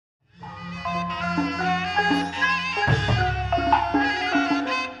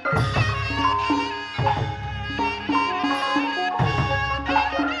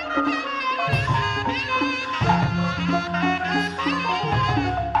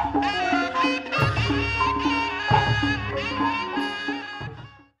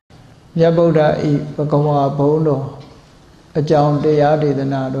မြတ်ဗုဒ္ဓဤဘဂဝါဘုန်းတော်အကြောင်းတရားဒေသ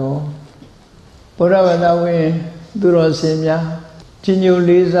နာတော်ဗုဒ္ဓဘာသာဝင်သူတော်စင်များကြီးညို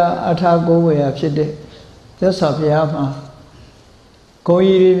လေးစားအထာကိုးဝေရဖြစ်တဲ့မြတ်စွာဘုရားမှာဂုဏ်ရ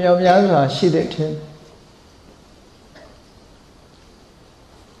ည်မြောက်များစွာရှိတဲ့ထင်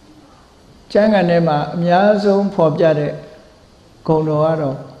ကျမ်းဂန်ထဲမှာအများဆုံးဖော်ပြတဲ့ဂုဏ်တော်က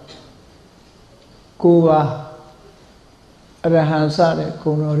တော့၉ပါးအရဟံစတဲ့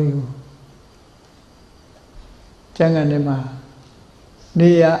ဂုဏ်တော်တွေကိုကျမ်းဂန်ထဲမှာနေ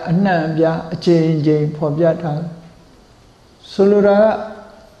ရာအနှံ့အပြားအချိန်ချင်းဖော်ပြထားဆိုလိုတာက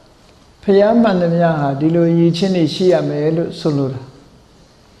ဘုရားမှန်သမျှဟာဒီလိုရည်ချင်းနေရှိရမယ်လို့ဆိုလိုတာ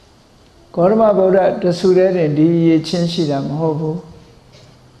ဂေါတမဗုဒ္ဓတဆူတဲ့တင်ဒီရည်ချင်းရှိတာမဟုတ်ဘူး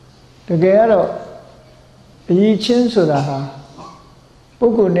တကယ်ကတော့အရည်ချင်းဆိုတာဟာပု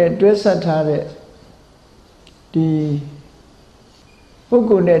ဂ္ဂိုလ်နဲ့တွဲဆက်ထားတဲ့ဒီပုဂ္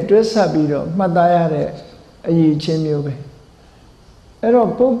ဂိုလ်နဲ့တွဲဆက်ပြီးတော့မှတ်သားရတဲ့အရည်ချင်းမျိုးပဲအဲ့တော့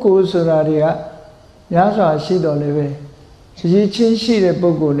ပုဂ္ဂိုလ်ဆိုတာတွေကများစွာရှိတော်လည်းပဲအရည်ချင်းရှိတဲ့ပု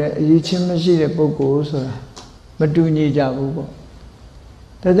ဂ္ဂိုလ်နဲ့အရည်ချင်းမရှိတဲ့ပုဂ္ဂိုလ်ဆိုတာမတူညီကြဘူးပေါ့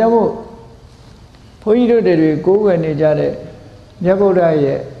ဒါကြောင့်မို့ဘုန်းကြီးတို့တွေကိုးကွယ်နေကြတဲ့မြတ်ဗုဒ္ဓ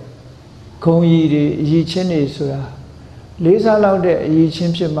ရဲ့ဂုဏ်ရည်တွေအရည်ချင်းတွေဆိုတာလေးစားလောက်တဲ့အရည်ချ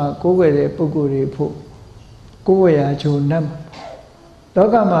င်းဖြစ်မှကိုးကွယ်တဲ့ပုဂ္ဂိုလ်တွေဖို့ကိုးကွယ်ရာဂျုံနှံ့လော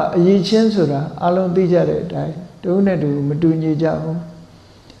ကမှာအရည်ချင်းဆိုတာအလုံးသိကြတဲ့အတိုင်းတူနဲ့တူမတူညီကြဘူး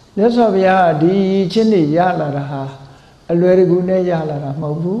မြတ်စွာဘုရားကဒီအရည်ချင်းတွေရလာတာဟာအလွယ်တကူနဲ့ရလာတာမဟု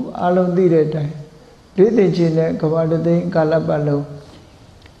တ်ဘူးအလုံးသိတဲ့အတိုင်းလေးသိချင်းနဲ့ကဘာတသိန်းကာလပတ်လုံး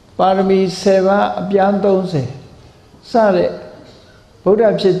ပါရမီ7ပါးအပြား30စတဲ့ဗုဒ္ဓ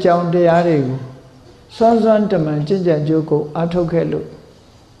ဖြစ်ကြောင်းတရားတွေကိုစွမ်းစွမ်းတမန်ကျင့်ကြံကြိုးကိုအားထုတ်ခဲ့လို့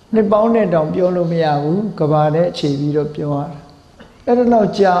နှစ်ပေါင်းနဲ့တောင်ပြောလို့မရဘူးကဘာနဲ့အခြေပြီးတော့ပြောရတာအဲ့ဒါတော့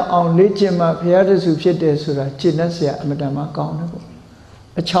ကြာအောင်လေ့ကျင့်မှဘုရားတဆူဖြစ်တယ်ဆိုတာကျင့်တတ်เสียအမတန်မှကောင်းတယ်ပေါ့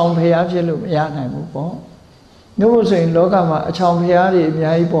အချောင်ဘုရားဖြစ်လို့မရနိုင်ဘူးပေါ့မျိုးလို့ဆိုရင်လောကမှာအချောင်ဘုရားတွေအ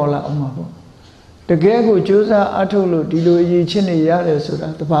များကြီးပေါ်လာအောင်ပါပေါ့တကယ်ကိုကြိုးစားအားထုတ်လို့ဒီလိုအရေးချင်းနေရတယ်ဆိုတာ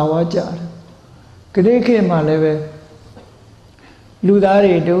တဘာဝကြတယ်ခရစ်ခေတ်မှာလည်းပဲလူသား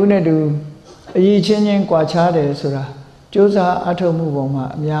တွေတူနဲ့တူအရေးချင်းချင်းကွာခြားတယ်ဆိုတာကြိုးစားအားထုတ်မှုပုံမှာ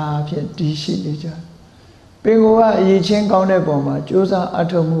အများအပြားတည်ရှိနေကြပင်ကိုကအရေးချင်းကောင်းတဲ့ပုံမှာကြိုးစားအား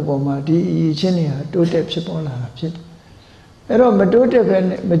ထုတ်မှုပုံမှာဒီအရေးချင်းတွေဟာတိုးတက်ဖြစ်ပေါ်လာတာဖြစ်တယ်အဲ့တော့မတိုးတက်ပဲ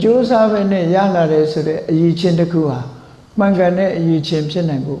နဲ့မကြိုးစားပဲနဲ့ရလာတယ်ဆိုတဲ့အရေးချင်းတစ်ခုဟာမှန်ကန်တဲ့အရေးချင်းဖြစ်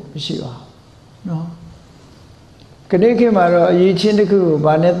နိုင်ဖို့မရှိပါဘူးနော်ခဏခေတ်မှာတော့အရေးချင်းတစ်ခုကို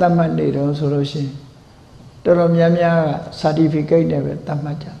ဗာနဲ့သတ်မှတ်နေတော့ဆိုလို့ရှိရင်တော်တော်များများက certificate နဲ့ပဲသတ်မှ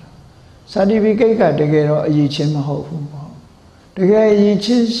တ်ကြတာ certificate ကတကယ်တော့အရေးချင်းမဟုတ်ဘူးပေါ့တကယ်အရေးချ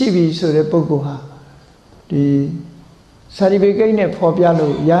င်းရှိပြီဆိုတဲ့ပုဂ္ဂိုလ်ဟာဒီ certificate နဲ့ဖော်ပြ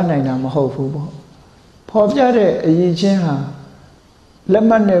လို့ရနိုင်တာမဟုတ်ဘူးပေါ့ဖော်ပြတဲ့အရေးချင်းဟာလက်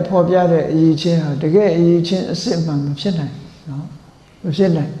မှတ်နဲ့ဖော်ပြတဲ့အရေးချင်းဟာတကယ်အရေးချင်းအစစ်မှန်မဖြစ်နိုင်နော်မဖြ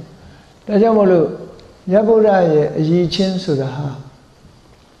စ်နိုင်ဒါကြောင့်မို့လို့မြတ်ဗုဒ္ဓရဲ့အရေးချင်းဆိုတာဟာ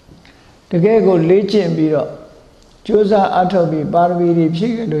တကယ်ကိုလေ့ကျင့်ပြီးတော့ကြိုးစားအားထုတ်ပြီးပါရမီတွေဖြ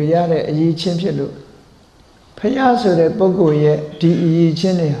ည့်လို့ရတဲ့အရေးချင်းဖြစ်လို့ဖယားဆိုတဲ့ပုဂ္ဂိုလ်ရဲ့ဒီအရေးချ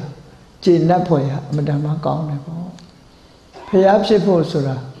င်းတွေဟာကျေနပ်ဖွယ်ဟာအမတန်မှကောင်းတယ်ပေါ့ဖယားဖြစ်ဖို့ဆို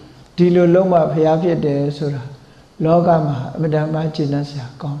တာဒီလိုလုံးဝဖယားဖြစ်တယ်ဆိုတာလောကမှာအမတန်မှကျေနပ်စရာ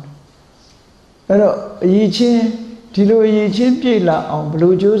ကောင်းတယ်အဲ့တော့အရေးချင်းဒီလိုအရေးချင်းပြည့်လာအောင်ဘယ်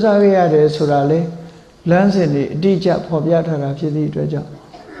လိုကြိုးစားခဲ့ရတယ်ဆိုတာလေလမ်းစဉ်တွေအတိအကျဖော်ပြထားတာဖြစ်သည့်အတွက်ကြောင့်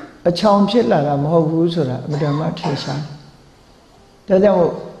အချောင်ဖြစ်လာတာမဟုတ်ဘူးဆိုတာအမှန်တမ်းထင်ရှားတယ်ဒါကြောင့်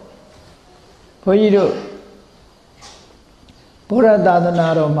မို့ဘုန်းကြီးတို့ဘုရားသာသနာ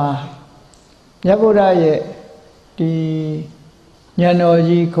တော်မှာမြတ်ဗုဒ္ဓရဲ့ဒီဉာဏ်တော်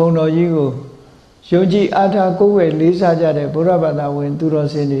ကြီးခုံတော်ကြီးကိုယုံကြည်အားထားကိုးကွယ်လေးစားကြတဲ့ဘုရားဘာသာဝင်သူတော်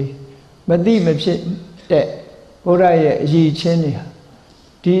စင်တွေမသိမဖြစ်တဲ့ဘုရားရဲ့အရည်ချင်းတွေဟာ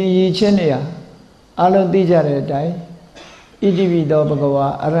ဒီအရည်ချင်းတွေဟာအလုံးသိကြတဲ့အတိုင်းဣတိပိသောဘဂဝါ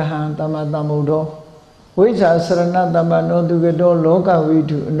အရဟံသမ္မာသမ္ဗုဒ္ဓောဝိဇ္ဇာစရဏသမ္ပနောသူကတောလောကဝိ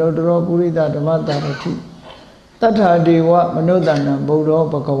တုအနုတ္တရောပုရိသဓမ္မတာရတိတတ္ထာဒေဝမနုဿန္နံဗုဒ္ဓော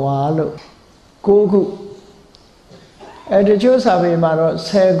ဘဂဝါလို့9ခုတချို့စာပေမှာတော့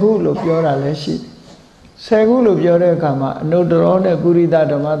10ခုလို့ပြောတာလည်းရှိ10ခုလို့ပြောတဲ့အခါမှာအနုတ္တရောနဲ့ပုရိသ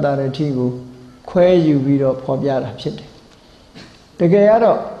ဓမ္မတာရတိကိုခွဲယူပြီးတော့ဖော်ပြတာဖြစ်တယ်တကယ်က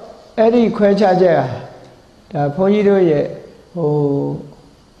တော့ Eddie Quachaja, the Poyido, oh,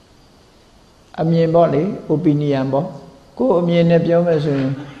 a mere body, opinion, go a mere nepiomas,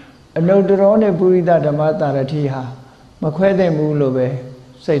 a no drone burida the mata tiha, Maquede Mulobe,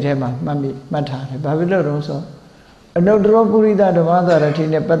 say Tema, Mammy, Mata, Babylon also. A no drone burida the mata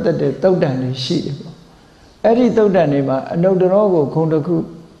tina, but the Todan is sheet. Eddie Todanima, a no drogo, Kondaku,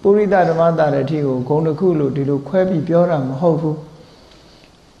 burida the mata tigo, Kondakulu, Dilu, Quabi, Pioram, Hofu.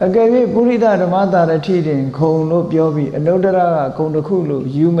 A gave burida the mata teen, Kono, Biobi, a no dara,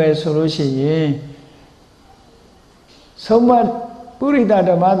 Kondakulu, you may solution. So much burida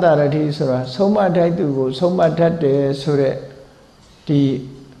the mata tisra, so much I do, so much that the sure the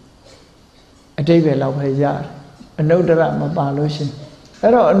a day of a yard, a no drama balution. I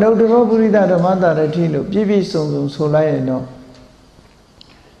don't know the burida the mata tilo, GB so no.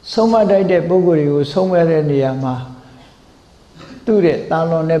 So much I did Bogori was somewhere in the Yama. Do it,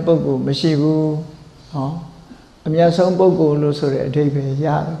 Talon Nepogo, Meshibu, oh, a mere song Bogo, Lusore, a day of a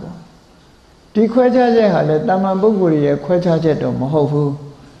yard. The Quaja had a Dama Bogori, a Quaja or Mohofu.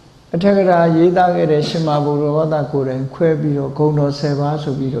 A Tagara, Yida, Shimabu, Wadakur, and Quebi or Kono Seva,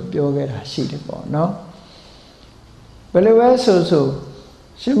 so be the Bioga sheet for no. But it was so.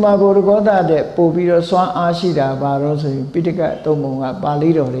 Shimabu Goda de Pobiro Swan Ashida, Baros, Pitica Tomo,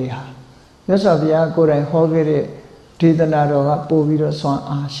 Balido Reha. Yes, of Yakur and Hogere, Tidanaro, Pobiro Swan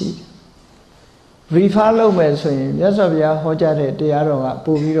Ashid. Refallo Messin, yes, of Ya Hojade, Diaro,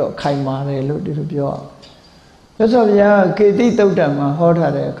 Pobiro, Kaimare, Ludibio. Yes, of Ya, Kitty Totama,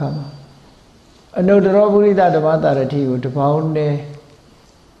 Hotare Kama. I know the robbery that the Matarati would pound a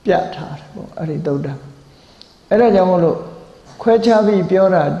Piatar, Aritoda. And I don't Quachavi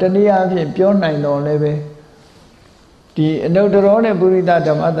Piora, Dania, Piona, no leve. The Notorone Burida,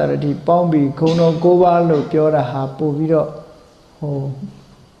 the Matarati, Pombi, Kono, Govalo, Piora, Hapo, Viro, oh,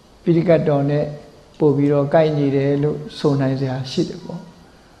 Pidicatone, Poviro, Kaini, so nice a shitable.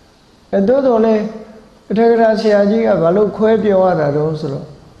 And Dodole, Tagasia, Valo, Quebiora, Rosero.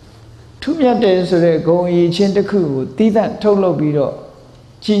 2 minutes go each in the coup, did that Tolo Biro.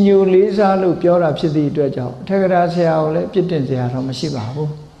 Ginu Lisa look pure up to the dredge. Tagarasia, let Pitanzia from a Shibabu.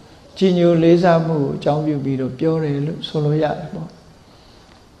 Ginu Lisa moo, John you be the pure solo yabo.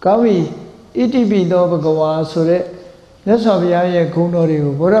 Gavi, iti be dobagoa, so that that's of Yaya Kunori,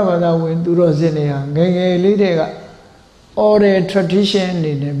 whatever that went to Rosinia, Gay Lidega, or the tradition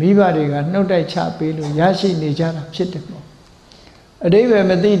in the Mibariga, no day chapi, Yashi Nijana, Chitable. A day where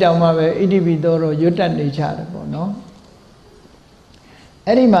Medida Mave, iti be doro, Yutan Nijabo, no?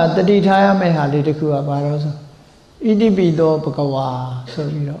 Anima, the detail may have little Barosa. Idibido Pagawa, so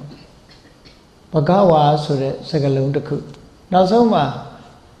you know. Pagawa, so that Sagalum the cook. Nazoma,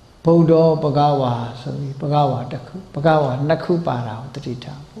 Podo Pagawa, so Pagawa, the cook, Pagawa, Nakupara, the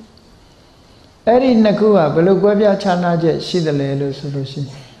detail. Eri Nakua, Beluguavia Chana jet, she the Lelu solution.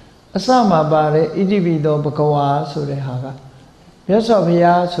 Asama Bare, Idibido Pagawa, so the Haga. Yes of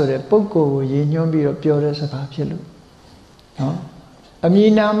Ya, so that Poko, Yin be of pure as a papilu. No?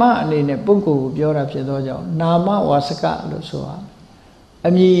 Aminama in a Buku, Biora Piedojo, Nama Wasaka, Lusoa.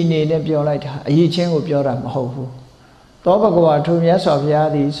 Ami in a Biolita, a Yichin of Biora Mohu. Tobagoa, 2 years of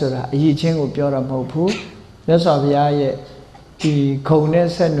Yadi Sura, a Yichin of Biora Mopu, yes of Yaye, the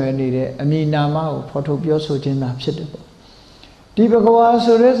Cones and Renide, Aminama or Potobioso Jina Psitable. Dibagoa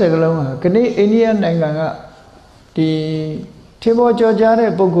Sures a Galoma, Kani Indian Nanga, the Timo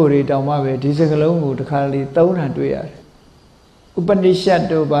Georgiane Boguri, Damawe, Disagalomu, the Kali, 1,200 years. Upanishad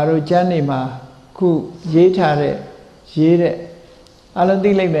to Baru Janima, Ku Yetare, Yere,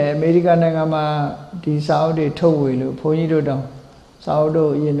 Alandi like the American Nagama, the Saudi Towilu, Ponido down,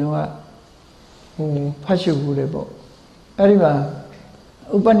 Saudo, you know, Pashu. Ariva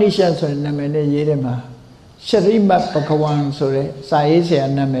Upanishad, so Namene Yerema, Sharima Bakawan, so Saisia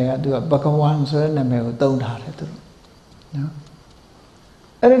Namega, do a Bakawan, so Namego, don't have it. No?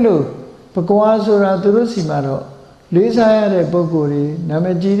 Arilu, Bakawan, so Radusimaro. Lisa had a Bogori,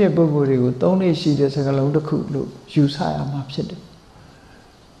 Namaji Bogori, only she does a load of cook, use higher maps.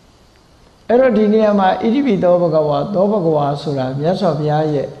 Erodinia, Idibi Dobagawa, Sura, yes of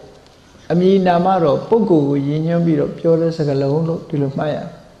Yaye, Ami Namaro, Pogo, Yin Biro, pure as a loan to Lumaya.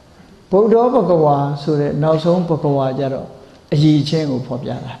 Podobagawa, so that now some Pogawa Jaro, a ye chain of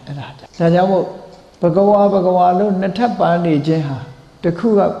Popiana. Najamo, Bagawa, Natapani Jeha, the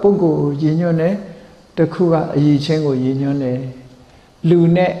Kua Pogo, Yinyone. The Kua a ye chengo yinyone,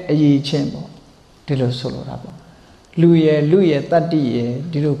 Lune a ye chembo, Dilo Solorabo. Luye, Tati,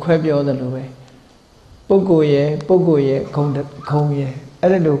 Dilo Quebio the Lue. Bogoye, Conye,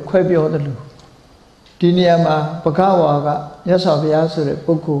 Edo Quebio the Lu. ဒီနေရာမှာပကဝါကမြတ်စွာဘုရားဆိုတဲ့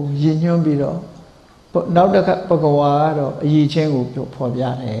ပုဂ္ဂိုလ်ရည်ညွှန်းပြီးတော့နောက်တစ်ခါပကဝါကတော့အည်ချင်းကိုပြောဖော်ပြ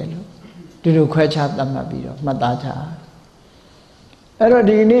တယ်လို့ဒီလိုခွဲခြားသတ်မှတ်ပြီးတော့မှတ်သားကြအဲ့တော့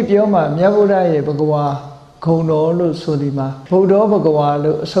ဒီနေ့ပြောမှာမြတ်ဗုဒ္ဓရဲ့ပကဝါဂုဏ်တော်လို့ဆိုဒီမှာဗုဒ္ဓဘဂဝါ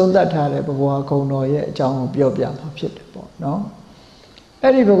လို့အဆုံးသတ်ထားတဲ့ဘဂဝါဂုဏ်တော်ရဲ့အကြောင်းကိုပြောပြမှာဖြစ်တယ်ပေါ့နော်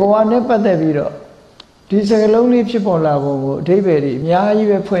အဲ့ဒီဘဂဝါနဲ့ပတ်သက်ပြီးတော့ဒီစကားလုံးလေးဖြစ်ပေါ်လာပုံကိုအဓိပ္ပာယ်တွေအများကြီး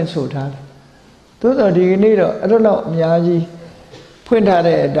ပဲဖွင့်ဆိုထားတယ်သို့တော့ဒီကနေ့တော့အဲ့လိုတော့အများကြီးဖွင့်ထား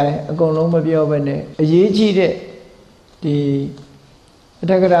တဲ့အတိုင်းအကုန်လုံးမပြောဘဲနဲ့အရေးကြီးတဲ့ဒီအတ္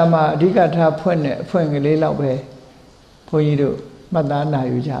တကရာမှာအဓိကထားဖွင့်တဲ့အဖွင့်ကလေးလောက်ပဲဘုန်းကြီးတို့မှတ်သားနိုင်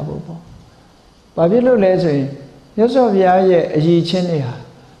ယူကြဖို့ပေါ့ဘာဖြစ်လို့လဲဆိုရင်မြတ်စွာဘုရားရဲ့အည်ချင်းတွေဟာ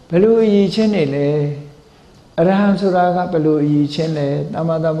ဘယ်လိုအည်ချင်းတွေလဲအရဟံဆိုတာကဘယ်လိုအည်ချင်းလဲသမ္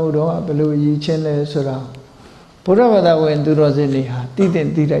မာသမ္ဗုဒ္ဓကဘယ်လိုအည်ချင်းလဲဆိုတာဘုရားဘာသာဝင်သူတော်စင်တွေဟာသိတဲ့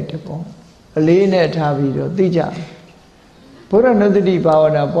သိလိုက်တယ်ပေါ့အလေးနဲ့ထားပြီးတော့သိကြတယ်ဘုရားနုတ္တိဘာဝ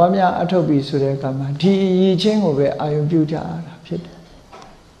နာပွားများအထုတ်ပြီးဆိုတဲ့အခါမှာဒီအည်ချင်းကိုပဲအာရုံပြုကြရတာဖြစ်တယ်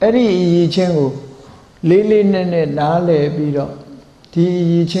အဲ့ဒီအည်ချင်းကိုလေးလေးနက်နက်နားလည်ပြီးတော့ဒီ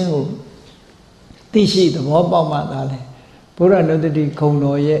အည်ချင်းကိုသိရှိသဘောပေါက်မှသာလေဘုရားနုတ္တိဂုံ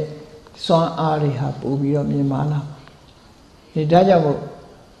တော်ရဲ့စွမ်းအားတွေဟာပို့ပြီးတော့မြင်မာလာဒီဒါကြောင့်မို့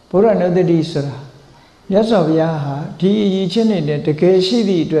ဘုရားနုတ္တိဆိုတာမြတ်စွာဘုရားဟာဒီအည်ချင်းတွေနဲ့တကယ်ရှိ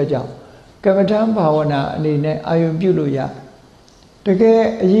သည့်အတွက်ကြောင့်ကမ္မထံဘာဝနာအနေနဲ့အာယုံပြုလို့ရတကယ်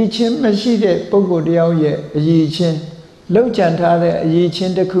အည်ချင်းမရှိတဲ့ပုဂ္ဂိုလ်တယောက်ရဲ့အည်ချင်းလောက်ကြံထားတဲ့အည်ချ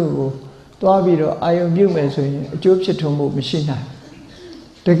င်းတစ်ခုကိုသွားပြီးတော့အာယုံပြုမယ်ဆိုရင်အကျိုးဖြစ်ထွန်းမှုမရှိနိုင်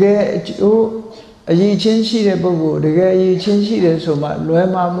တကယ်အကျိုးအည်ချင်းရှိတဲ့ပုဂ္ဂိုလ်တကယ်အည်ချင်းရှိတယ်ဆိုမှလွဲ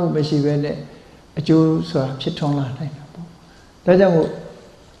မှားမှုမရှိဘဲနဲ့အကျိုးဆိုတာဖြစ်ထွန်းလာနိုင်တာပေါ့ဒါကြောင့်မို့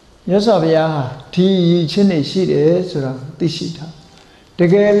မြတ်စွာဘုရားဟာဒီအည်ချင်းတွေရှိတယ်ဆိုတာသိရှိတာတ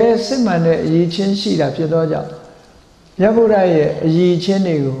ကယ်လဲစစ်မှန်တဲ့အည်ချင်းရှိတာဖြစ်သောကြောင့်မြတ်ဗုဒ္ဓရဲ့အည်ချင်း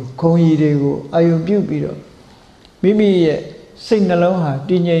တွေကိုခုံရည်တွေကိုအာယုံပြုပြီးတော့မိမိရဲ့စိတ်နှလုံးဟာ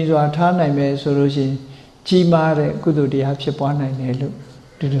တည်ငြိမ်စွာထားနိုင်မယ်ဆိုလို့ရှိရင်ကြီးမားတဲ့ကုသိုလ်တရားဖြစ်ပွားနိုင်တယ်လို့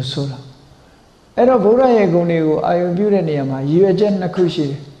ဒီလိုဆိုတာအဲ့တော့ဘုရားရဲ့ဂုဏ်တွေကိုအာယုံပြုတဲ့နေရာမှာရည်ရွယ်ချက်နှစ်ခုရှိ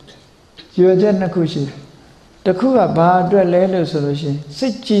တယ်ရည်ရွယ်ချက်နှစ်ခုရှိတယ်တစ်ခုကဘာအတွက်လဲလို့ဆိုလို့ရှိရင်စိ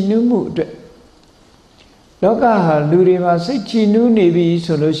တ်ကြည်နူးမှုအတွက်လောကဟာလူတွေမှာစိတ်ကြည်နူးနေပြီ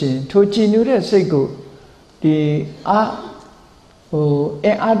ဆိုလို့ရှိရင်ထိုကြည်နူးတဲ့စိတ်ကိုဒီအ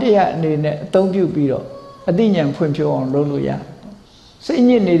င်အားတရအနေနဲ့အသုံးပြုပြီးတော့အသိဉာဏ်ဖွံ့ဖြိုးအောင်လုပ်လို့ရစိတ်ည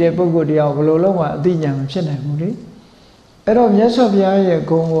စ်နေတဲ့ပုဂ္ဂိုလ်တရားကိုဘယ်လိုလုပ်မှအသိဉာဏ်မဖြစ်နိုင်ဘူးလေအဲ့တော့မြတ်စွာဘုရားရဲ့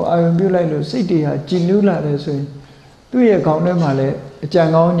ဂုဏ်ကိုအာရုံပြုလိုက်လို့စိတ်တွေဟာကြည်နူးလာတယ်ဆိုရင်သူ့ရဲ့ခေါင်းထဲမှာလည်းအကြံ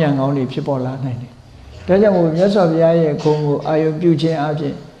ကောင်းဉာဏ်ကောင်းတွေဖြစ်ပေါ်လာနိုင်တယ်ဒါကြောင့်မို့မြတ်စွာဘုရားရဲ့ဂုဏ်ကိုအာရုံပြုခြင်းအပြ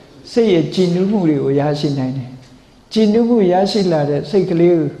င်စိတ်ရဲ့ကြည်နူးမှုတွေကိုရရှိနိုင်တယ်ကြည်နူးမှုရရှိလာတဲ့စိတ်က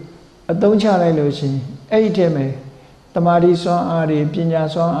လေးကိုအသုံးချလိုက်လို့ရှိရင်အဲ့ဒီထဲမှာတမာတိစွမ်းအားတွေပညာ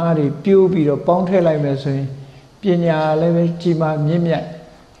စွမ်းအားတွေပြိုးပြီးတော့ပေါင်းထည့်လိုက်မယ်ဆိုရင်ပညာလည်းပဲကြီးမားမြင့်မြတ်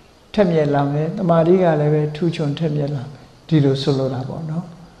ထက်မြက်လာမယ်တမာတိကလည်းပဲထူးချွန်ထက်မြက်လာမယ်ဒီလိုဆိုလိုတာပေါ့နော်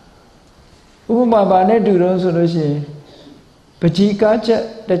ဥပမာပါနဲ့တူတော့ဆိုလို့ရှိရင်ပကြီကားချက်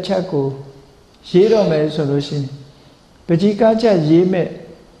တစ်ချက်ကိုရေးတော့မယ်ဆိုလို့ရှိရင်ပကြီကားချက်ရေးမဲ့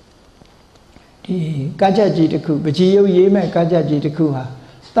ဒီကားချက်ကြီးတစ်ခုပကြီရုပ်ရေးမဲ့ကားချက်ကြီးတစ်ခုဟာ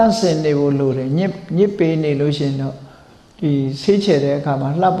တန့်စင်နေဖို့လိုတယ်ညစ်ပေးနေလို့ရှိရင်တော့ဒီဆေးချယ်တဲ့အခါမှာ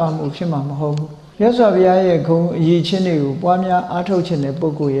လှပမှုဖြစ်မှာမဟုတ်ဘူးမြတ်စွာဘုရားရဲ့ဂုဏ်အည်ချင်းတွေကိုပွားများအားထုတ်ခြင်းတဲ့ပု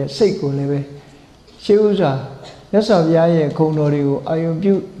ဂ္ဂိုလ်ရဲ့စိတ်ကိုလည်းပဲရှေးဥစွာမြတ်စွာဘုရားရဲ့ဂုဏ်တော်တွေကိုအာယုံ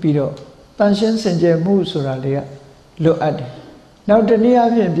ပြုပြီးတော့တန်ရှင်းစင်ကြယ်မှုဆိုတာတွေကလွတ်အပ်တယ်နောက်တနည်း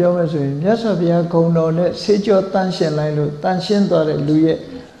အားဖြင့်ပြောမယ်ဆိုရင်မြတ်စွာဘုရားဂုဏ်တော်နဲ့ဆေးကြောတန်ရှင်းလိုက်လို့တန်ရှင်းသွားတဲ့လူရဲ့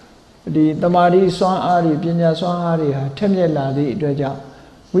ဒီတမာတိစွမ်းအားတွေပညာစွမ်းအားတွေဟာထက်မြက်လာသည့်အတွက်ကြောင့်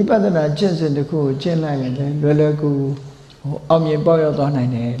ဝိပဿနာကျင့်စဉ်တစ်ခုကိုကျင့်လိုက်ရင်လည်းလွယ်လွယ်ကူအောင်မြင်ပေါက်ရောက်သွားနို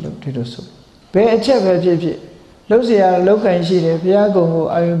င်တယ်လို့ဒီလိုဆိုဘယ်အချက်ပဲဖြစ်ဖြစ်လှုပ်เสียလောက်ကင်ရှိတယ်ဘုရားကုံကို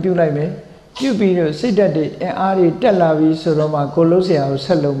အာယုံပြုလိုက်မယ်ပြုပြီးတော့စိတ်ဓာတ်တွေအင်အားတွေတက်လာပြီးဆိုတော့မှကိုလှုပ်เสียကိုဆ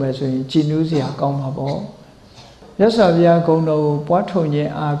က်လုပ်မယ်ဆိုရင်ကြည်နူးเสียကောင်းမှာပေါ့မြတ်စွာဘုရားကုံတော်ကိုပွားထုံခြ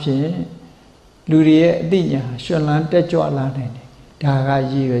င်းအပြင်လူတွေရဲ့အသိဉာဏ်ရှင်လန်းတက်ကြွလာနိုင်တယ်ဒါက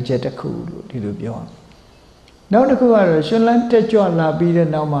ရည်ရွယ်ချက်တစ်ခုလို့ဒီလိုပြောအောင်နောက်တစ်ခုကတော့ရှင်လန်းတက်ကြွလာပြီးတဲ့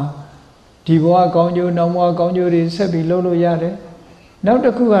နောက်မှာဒီဘဝကောင်းကျိုးနောက်ဘဝကောင်းကျိုးတွေဆက်ပြီးလုပ်လို့ရတယ်နောက်တ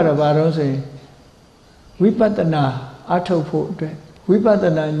စ်ခုကတော့ဘာလို့ဆိုရင်ဝိပဿနာအထုတ်ဖို့အတွက်ဝိပဿ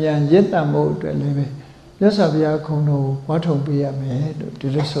နာဉာဏ်ရင့်တတ်ဖို့အတွက်လည်းပဲမြတ်စွာဘုရားခုံတော်ကိုပွားထုံပေးရမယ်လို့ဒီ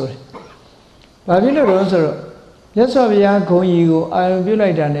လိုဆိုတယ်။ဘာဖြစ်လို့လဲဆိုတော့မြတ်စွာဘုရားဂုံကြီးကိုအာရုံပြုလို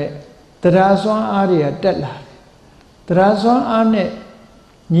က်တာနဲ့တရားစွမ်းအားတွေကတက်လာတယ်။တရားစွမ်းအားနဲ့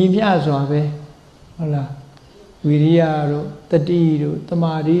ညီမျှစွာပဲဟုတ်လား Viriya, Tadido,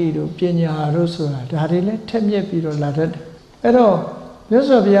 Tamarido, Pinyaro, Sura, Darile, Temyepido, Ladat. Edo,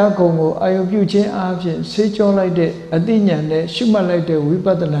 Yosavia Congo, Ayubuche Absent, Secho like the Adinian, Shuma like the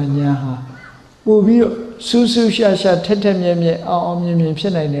Wipatanyaha. Ubio, Susu Shasha, Tetemye, Omnium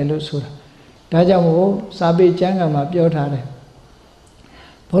Shena Nelusura. Dajamo, Sabi Jangama, Piotare.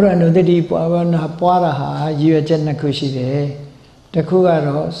 Porano de Deep Avana Poraha, Yuajana Kushi, the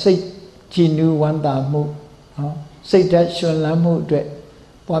Kugaro, Sit Chinu Wanda Mu. Say that Shulamu Dre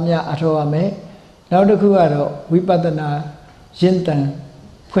Pamia Atoame. Now the Kuaro, Wipadana, Jintan,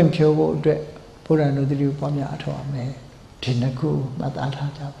 Pumpio Dre, Purano de Pamia Atoame, Tinaku,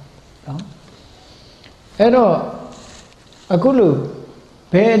 Matata. Edo Akulu,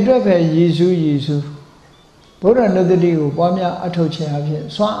 Pedra Yesu, Purano de Pamia Atoche,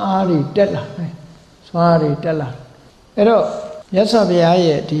 Swari Della, Swari Della. Edo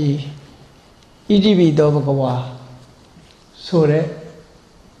Yasabiaye, the EDB Dobakawa, Sore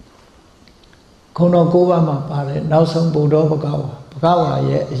Kono Govama Pare, now some Budobakawa, Pakawa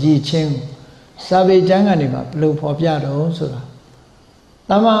ye Ching, Sabi Janganima, Blue Popiado, Sura.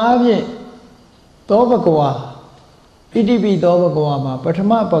 Lama Avi Dobakawa, EDB Dobakawama,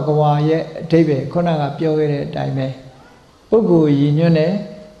 Patama Pakawa ye, Tabe, Konaga Pioge, Dime, Ugu Yune,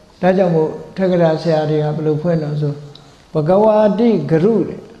 Tajamu, Tagada Searia, Blue Puenoso, Pakawa di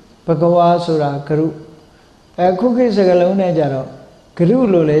Garud. Pagawa Sura Guru. A cookie is a galone jaro. Guru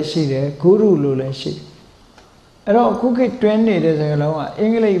Lulesi, Guru Lulesi. A rock cookie 20 days ago,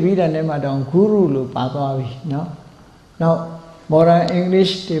 English vida nemadon, Guru Lu Patavi. No? Now, more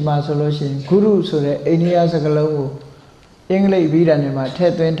English the solution, Guru Sura, any years ago, English vida nema,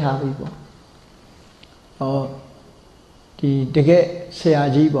 Tetwin Tavibo. Or the Dege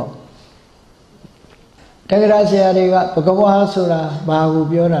Seajibo. Tagarasia, Pagawa Sura, Bahu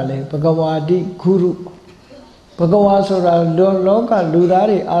Bionale, Pagawadi, Guru, Pagawa Sura, Loka,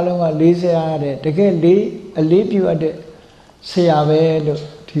 Ludari, Alonga, Liseade, Take Lee, a leap you at the Seave,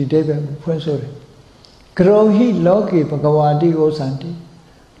 Tidebe, Puensore. Grohi, Loki, Pagawadi, Osanti.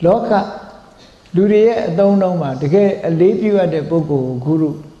 Loka, Lurie, Donoma, Take a leap you at the Bogo,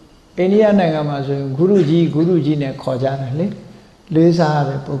 Guru. Enia Nagamazo, Guruji, ne Kojana,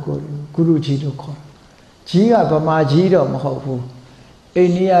 Lisa, Bogo, Guruji to call. Gia Bamajido Mahofu.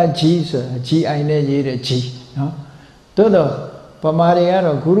 Enia G, I need G. No? Todo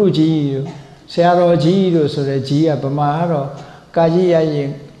Pamariano, Guruji, Saro Gido, so the Gia Bamaro,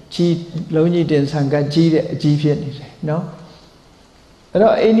 Kajia, G, Lonidin Sanga G, no?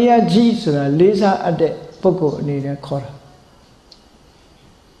 Enia G, so Lisa at the Poco near Cora.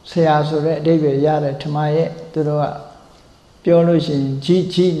 Say also David Yada to my to Biology,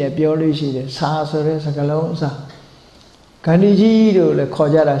 G, ne biology, Sasore, Sakalonsa. Kaniji do le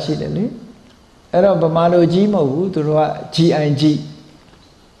Kojara Sidney. Era Bamalo Jimo to G.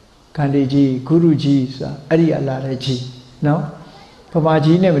 Kandiji, Guruji, Aria Lara G. No?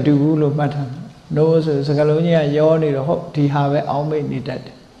 Pamaji never do rule of matter. No, so Sakalonia, Yoni, the hope to have it all made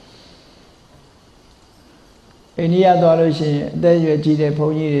needed. Any other there you G. de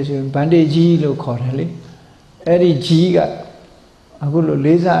Pony is Bandage lo correlly. Eddie G. I could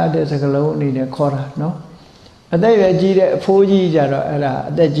laser there's a galone in a cora, no? And they were 4G,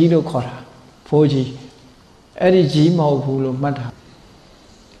 the Gilo cora, 4G. Eddie G. Maupulo Mata.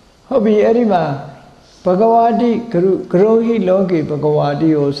 Hobby Edima, Pagawadi, Grohi Logi,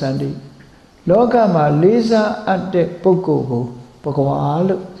 Pagawadi O Sandy. Logama, laser at the Poco,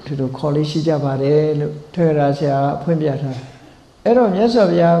 Pagawal, to the college Jabare, Terrasia, Pumbiata. Edo, yes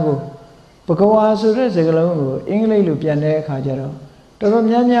of Yago. Pagawa Sura, Zagalongo, English Lupiane Kajaro.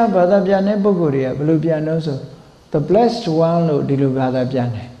 Toromania, Badabiane Boguria, Lupianoso. The blessed one, Dilubada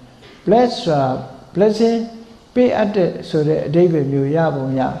Piane. Blessed, blessing, pay at the so that David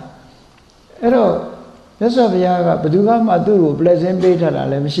Muyabo Ya. Edo, yes of Yaga, Baduga Madu, blessing beta,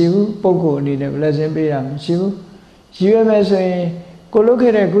 Lemshivu, Poco, need a blessing beta, Shivu. She may say, go look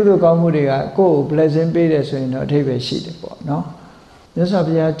at a good Kamuria, go, blessing beta, so not David sheet, no? Yes, I'll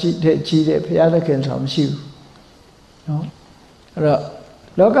be a cheated, Piatacans from Shiv. No?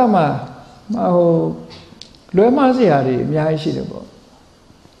 Logama, Maho, Luemaziari, Miashitable.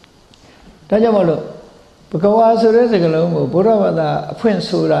 Tajamolo, Pakawa Surezagalongo, Buravada,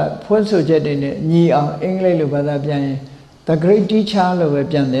 Puensura, Puenso Jetting, Ni are English Lubada, the great teacher of a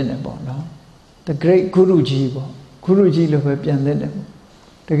Piandenable, no? The great Guruji, Guruji of a Piandenable.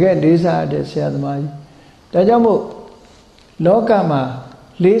 To get this are the Siadamai. Tajamo. Lokama,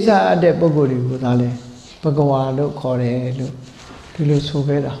 Lisa at the Bogori, Budale, Pagawalo, Kore, Tulu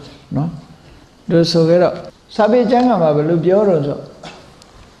Sogera, no? Do Sogera. Sabi Jangama, Lubioro,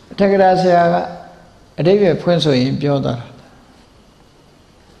 Tagarasia, အတိပ္ပယ်ဖွင့်ဆိုရင်ပြောတာ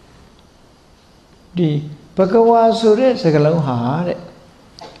ဒီဘဂဝါဆိုတဲ့စကားလုံးဟာတဲ့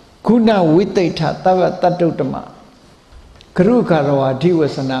ခုနဝိသိဋ္ဌသဗ္ဗတတ္တုတ္တမကရုခါရဝါဓိဝ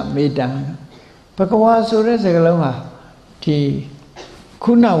ဆနမေတ္တံဘဂဝါဆိုတဲ့စကားလုံးဟာဒီ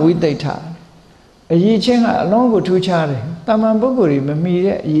ခုနဝိသိဋ္ဌအရည်ချင်းကအလုံးကိုထူးခြားတယ်တာမန်ပုဂ္ဂိုလ်တွေမမီ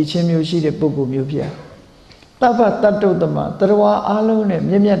တဲ့အရည်ချင်းမျိုးရှိတဲ့ပုဂ္ဂိုလ်မျိုးဖြစ်သဗ္ဗတတ္တုတ္တမတရဝါအလုံးနဲ့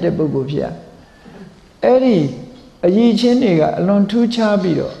မြင့်မြတ်တဲ့ပုဂ္ဂိုလ်ဖြစ်အဲ့ဒီအရည်ချင်းတွေကအလွန်ထူးခြား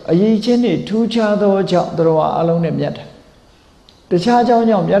ပြီးတော့အရည်ချင်းတွေထူးခြားသောကြောင့်တရဝါအလုံးနဲ့မြတ်တယ်တခြားကြောင့်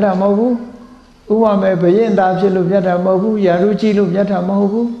မြတ်တာမဟုတ်ဘူးဥပမာဘယင်သားဖြစ်လို့မြတ်တာမဟုတ်ဘူးယာရုကြီးလို့မြတ်တာမဟု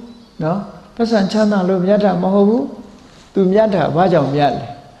တ်ဘူးနော်ပတ်စံချမ်းသာလို့မြတ်တာမဟုတ်ဘူးသူမြတ်တာဘာကြောင့်မြတ်လဲ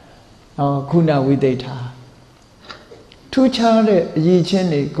ခုနဝိသိဋ္ဌာထူးခြားတဲ့အရည်ချင်း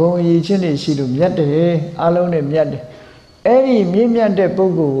တွေဂုဏ်အရည်ချင်းတွေရှိလို့မြတ်တယ်အလုံးနဲ့မြတ်တယ်အဲ့ဒီမြင့်မြတ်တဲ့ပု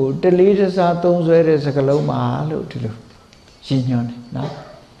ဂ္ဂိုလ်ကိုတလေးတစားသုံးဆွဲတဲ့စကားလုံးပါလို့ဒီလိုရည်ညွှန်းတယ်နော်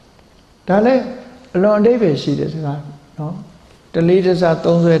ဒါလည်းအလွန်အဓိပ္ပာယ်ရှိတဲ့စကားနော်တလေးတစား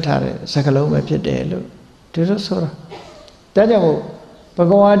သုံးဆွဲထားတဲ့စကားလုံးပဲဖြစ်တယ်လို့ဒီလိုဆိုတာဒါကြောင့်မို့ဘ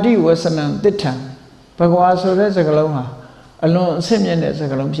ဂဝါတိဝဆနံတိဋ္ဌံဘဂဝါဆိုတဲ့စကားလုံးဟာအလွန်အဆင့်မြင့်တဲ့စ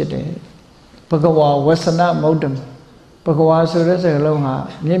ကားလုံးဖြစ်တယ်ဘဂဝါဝဆနမௌဒ္ဓံဘဂဝါဆိုတဲ့စကားလုံးဟာ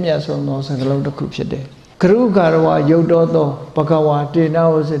မြင့်မြတ်ဆုံးသောစကားလုံးတစ်ခုဖြစ်တယ်ကရုကာရဝယုတ်တော်သောဘဂဝါတေန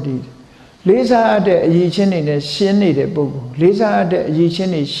ဝစတိလေးစားအပ်တဲ့အရည်ချင်းတွေနဲ့ရှင်းနေတဲ့ပုဂ္ဂိုလ်လေးစားအပ်တဲ့အရည်ချ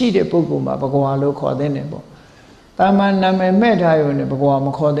င်းတွေရှိတဲ့ပုဂ္ဂိုလ်မှာဘဂဝါလို့ခေါ်တဲ့နေပေါ့တာမန်နာမည်မဲ့ထားရုံနဲ့ဘဂဝါမ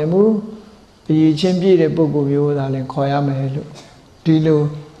ခေါ်သင့်ဘူးအရည်ချင်းပြည့်တဲ့ပုဂ္ဂိုလ်မျိုးသာလည်းခေါ်ရမယ်လို့ဒီလို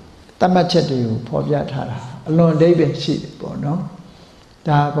တတ်မှတ်ချက်တွေကိုဖော်ပြထားတာအလွန်အဓိပ္ပာယ်ရှိတယ်ပေါ့နော်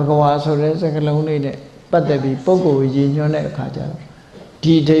ဒါဘဂဝါဆိုတဲ့စကားလုံးလေးနဲ့ပတ်သက်ပြီးပုဂ္ဂိုလ်ရည်ညွှန်းတဲ့အခါကျတော့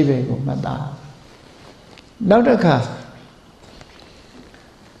ဒီအဓိပ္ပာယ်ကိုမှတ်သားနောက်တစ်ခါ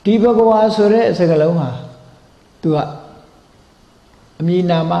ဒီဘဂဝါဆိုတဲ့စကားလုံးဟာသူကအမည်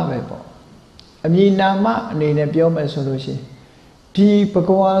နာမပဲပေါ့အမည်နာမအနေနဲ့ပြောမယ်ဆိုလို့ရှိရင်ဒီဘဂ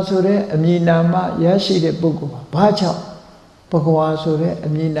ဝါဆိုတဲ့အမည်နာမရရှိတဲ့ပုဂ္ဂိုလ်ဟာဘာကြောင့်ဘဂဝါဆိုတဲ့အ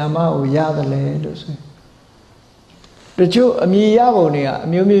မည်နာမကိုရတယ်လဲလို့ဆိုရင်တချို့အမည်ရပုံတွေကအ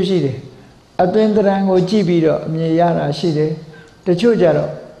မျိုးမျိုးရှိတယ်အသွင်သဏ္ဍာန်ကိုကြည့်ပြီးတော့အမည်ရတာရှိတယ်တချို့ကြ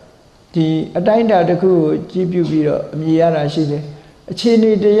တော့ဒီအတိုင်းအတာတစ်ခုကိုကြည့်ပြုပြီးတော့အမည်ရတာရှိတယ်အခြေအ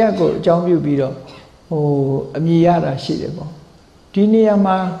နေတရက်ကိုအကြောင်းပြုပြီးတော့အမည်ရတာရှိတယ်ပေါ့ဒီနေရာ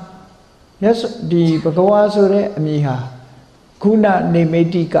မှာဒီဘဂဝါဆိုတဲ့အမည်ဟာခုနနေမေ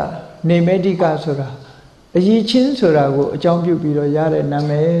တိကဆိုတာအရည်ချင်းဆိုတာကိုအကြောင်းပြုပြီးတော့ရတဲ့နာ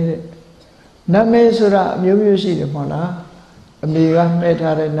မည်တဲ့နာမည်ဆိုတာအမျိုးမျိုးရှိတယ်မဟုတ်လားအမေကမှဲ့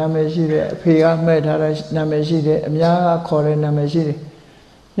ထားတဲ့နာမည်ရှိတယ်အဖေကမှဲ့ထားတဲ့နာမည်ရှိတယ်အများကခေါ်တဲ့နာမည်ရှိတယ်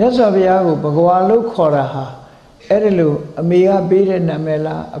မြတ်စွာဘုရားကိုဘဂဝါလို့ခေါ်တာဟာအဲ့ဒီလိုအမေကပေးတဲ့နာမည်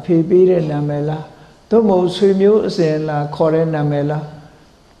လားအဖေပေးတဲ့နာမည်လားသို့မဟုတ်ဆွေမျိုးအစဉ်လားခေါ်တဲ့နာမည်လား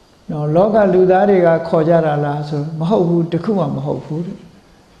နော်လောကလူသားတွေကခေါ်ကြတာလားဆိုမဟုတ်ဘူးတခုမှမဟုတ်ဘူးတဲ့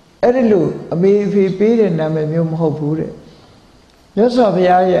အဲ့ဒီလိုအမေအဖေပေးတဲ့နာမည်မျိုးမဟုတ်ဘူးတဲ့မြတ်စွာဘု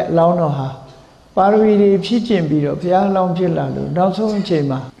ရားရဲ့အလောင်းတော်ဟာပါရမီတွေဖြည့်ကျင့်ပြီးတော့ဘုရားအလောင်းဖြစ်လာလို့နောက်ဆုံးအချိန်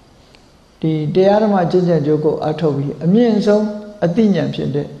မှာဒီတရားဓမ္မကျင့်ကြံကြိုးကိုအထောက်ပြီးအမြင့်ဆုံးအသိဉာဏ်ဖြစ်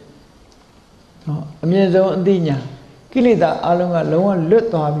တဲ့နော်အမြင့်ဆုံးအသိဉာဏ်ကိလေသာအလုံးကလုံးဝလွတ်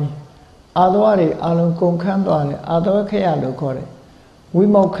သွားပြီအာသဝတွေအလုံးကုန်ခန်းသွားတယ်အာသဝခရလို့ခေါ်တယ်ဝိ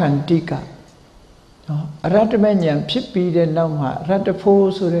မောက္ခန္တိကနော်အရတ္တမဉာဏ်ဖြစ်ပြီးတဲ့နောက်မှာအရတ္တဖို့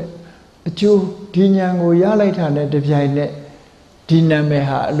ဆိုတဲ့အကျိုးဒီဉာဏ်ကိုရလိုက်တာနဲ့တပြိုင်နက်ဒီနာမည်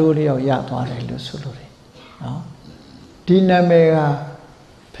ဟာအလိုလျောက်ရသွားတယ်လို့ဆိုလို့တယ်နော်ဒီနာမည်က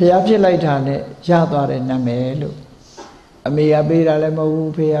ဖျားဖြစ်လိုက်တာနဲ့ရသွားတဲ့နာမည်လို့အမေကပေးတာလည်းမဟုတ်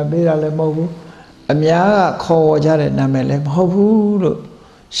ဘူးဖေကပေးတာလည်းမဟုတ်ဘူးအများကခေါ်ဝေါ်ကြတဲ့နာမည်လည်းမဟုတ်ဘူးလို့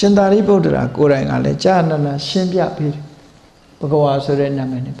ရှင်သာရိပုတ္တရာကိုယ်တိုင်ကလည်းကြာနာနာရှင်းပြပေးတယ်ဘဂဝါဆိုတဲ့နာ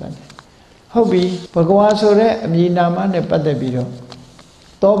မည်နဲ့ပတ်သက်ဟုတ်ပြီဘဂဝါဆိုတဲ့အမည်နာမနဲ့ပတ်သက်ပြီးတော့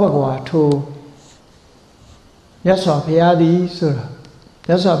သောဘဂဝါထိုမြတ်စွာဘုရားသည်ဆိုတာ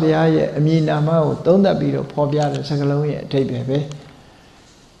မြတ်စွာဘုရားရဲ့အမည်နာမကိုသုံးသပ်ပြီးတော့ဖော်ပြတဲ့စကားလုံးရဲ့အဓိပ္ပာယ်ပဲ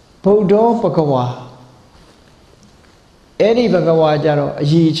ဗုဒ္ဓဘဂဝါအဲ့ဒီဘဂဝါကြတော့အ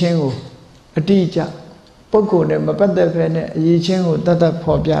ရည်ချင်းကိုအတိအကျပုဂ္ဂိုလ်နဲ့မပတ်သက်ဘဲနဲ့အရည်ချင်းကိုတတ်တတ်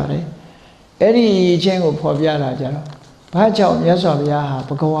ဖော်ပြတယ်အဲ့ဒီအရည်ချင်းကိုဖော်ပြတာကြတော့ဘာကြောင့်မြတ်စွာဘုရားဟာ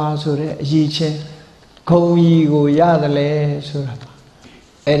ဘဂဝါဆိုတဲ့အရည်ချင်းဂုံကြီးကိုရတယ်လဲဆိုတာ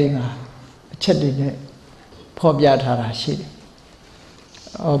အဲ့ဒီမှာအချက်တွေနဲ့ဖော်ပြထားတာရှိတယ်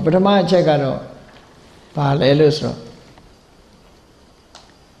ပထမအချက်ကတော့ဘာလဲလို့ဆိုတော့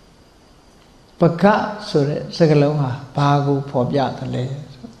ပကဆိုတဲ့စကားလုံးဟာဘာကိုဖော်ပြတယ်လဲ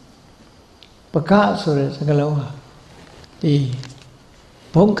ပကဆိုတဲ့စကားလုံးဟာဒီ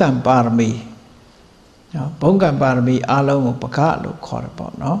ဘုံကံပါရမီ ဘုံကံပါရမီအားလုံးကိုပကလို့ခေါ်တယ်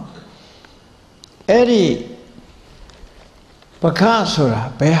ပေါ့နော်အဲ့ဒီပကဆိုတာ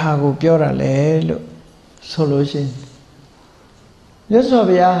ဘယ်ဟာကိုပြောတာလဲလို့ဆိုလို့ရှိရင်မြတ်စွာ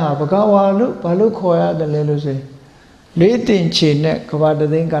ဘုရားဟာပကဝါလို့ဘာလို့ခေါ်ရတယ်လဲလို့ဆိုရင်လေးတင်ချေနဲ့ကဘာတ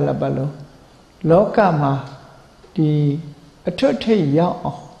သိန်းကလပတ်လုံးလောကမှာဒီအထွတ်ထိပ်ရောက်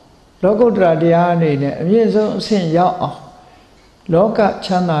အောင်လောကုတ္တရာတရားအနေနဲ့အမြင့်ဆုံးအဆင့်ရောက်အောင်လောကချ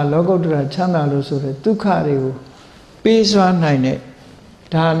မ်းသာလောကုတ္တရာချမ်းသာလို့ဆိုတဲ့ဒုက္ခတွေကိုပေးစွမ်းနိုင်တဲ့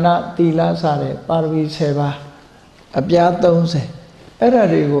ဒါနသီလစတဲ့ပါရမီ10ပါးအပြား30အဲ့ဒါ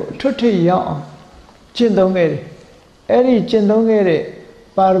တွေကိုအထွတ်ထိပ်ရောက်အောင်ကျင့်သုံးခဲ့တယ်အဲ့ဒီကျင့်သုံးခဲ့တဲ့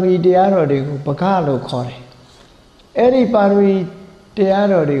ပါရမီတရားတော်တွေကိုပကလို့ခေါ်တယ်အဲ့ဒီပါရမီတရား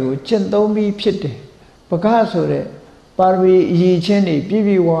တော်တွေကိုကျင့်သုံးပြီးဖြစ်တယ်ပကဆိုတဲ့ပါရမီအရေးချင်းတွေပြည့်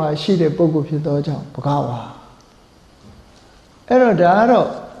ပြည့်ဝဝရှိတဲ့ပုဂ္ဂိုလ်ဖြစ်သောကြောင့်ပကဝါအဲ့တော့ဒါကတော့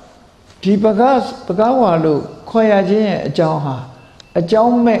ဒီပကဝါလို့ခေါ်ရခြင်းရဲ့အကြောင်းဟာအကြော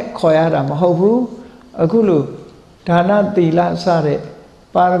င်းမဲ့ခေါ်ရတာမဟုတ်ဘူးအခုလို့ဒါနသီလစတဲ့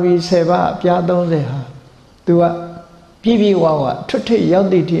ပါရမီ10ပါးအပြား30ဟာသူကပြည့်ပြည့်ဝဝထွတ်ထိပ်ရောက်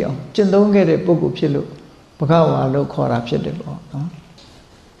သည့်ထိအောင်ကျင့်သုံးခဲ့တဲ့ပုဂ္ဂိုလ်ဖြစ်လို့ပကဝါလို့ခေါ်တာဖြစ်တယ်ပေါ့နော်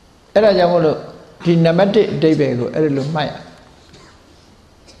အဲ့ဒါကြောင့်မို့လို့ဒီနံပါတ်1အဓိပ္ပာယ်ကိုအဲ့လိုမှတ်ရ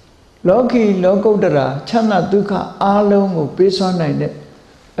လောကီလောကုတ္တရာချမ်းသာဒုက္ခအားလုံးကိုပေးစွမ်းနိုင်တဲ့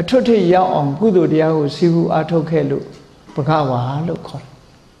အထွတ်ထိပ်ရောက်အောင်ကုသိုလ်တရားကိုစီးပူးအားထုတ်ခဲ့လို့ပကဝါလို့ခေါ်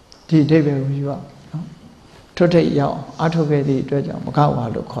တယ်ဒီအဓိပ္ပာယ်ကိုယူရအောင်နော်ထွတ်ထိပ်ရောက်အောင်အားထုတ်ခဲ့သည့်အတွက်ကြောင့်ပကဝါ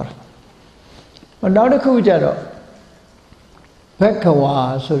လို့ခေါ်တာနောက်တစ်ခုကျတော့ဘက္ခဝါ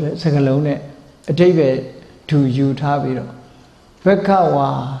ဆိုတဲ့စကားလုံးနဲ့အဓိပ္ပာယ်ထူယူထားပြီးတော့ဘက္ခဝါ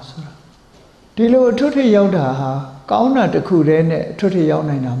ဆိုတာဒီလိုအထွတ်ထိပ်ရောက်တာဟာကောင်းတာတစ်ခုတည်းနဲ့အထွတ်ထိပ်ရောက်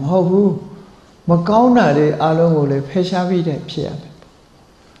နိုင်တာမဟုတ်ဘူးမကောင်းတာတွေအလုံးကိုလည်းဖယ်ရှားပြီးတဲ့ဖြစ်ရမယ်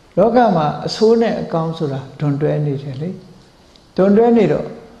လောကမှာအဆိုးနဲ့အကောင်းဆိုတာဒွန်တွဲနေတယ်လေဒွန်တွဲနေတော့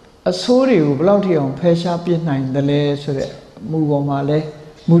အဆိုးတွေကိုဘယ်လောက်ထိအောင်ဖယ်ရှားပြစ်နိုင်တယ်လဲဆိုတဲ့မူပေါ်မှာလဲ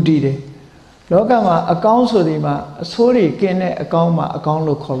မူတည်တယ်လောကမှာအကောင်းဆိုဒီမှာအဆိုးတွေကင်းတဲ့အကောင်းမှာအကောင်း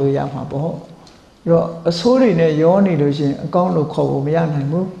လို့ခေါ်လို့ရမှာပေါ့အဲ့တော့အဆိုးတွေနဲ့ရောနေလို့ရှိရင်အကောင်းလို့ခေါ်ဖို့မရနိုင်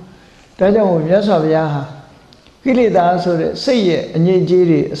ဘူးဒါကြောင့်မို့မြတ်စွာဘုရားဟာကိလေသာဆိုတဲ့စိတ်ရဲ့အငြိအကျေး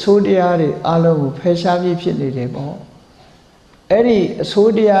တွေအဆိုးတရားတွေအလုံးကိုဖယ်ရှားပြီးဖြစ်နေတယ်ပေါ့အဲ့ဒီအ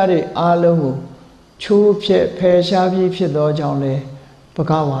ဆိုးတရားတွေအလုံးကိုချိုးဖျက်ဖယ်ရှားပြီးဖြစ်သောကြောင့်လဲပ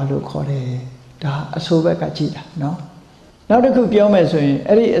ကဝါလို့ခေါ်တယ်ဒါအဆိုးဘက်ကကြည့်တာနော်နောက်တစ်ခုပြောမယ်ဆိုရင်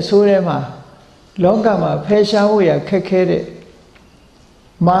အဲ့ဒီအဆိုးထဲမှာလောကမှာဖယ်ရှားဖို့ရခက်ခဲတဲ့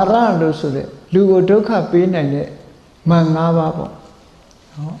မာရလို့ဆိုတဲ့လူကိုဒုက္ခပေးနိုင်တဲ့မန်၅ပါးပေါ့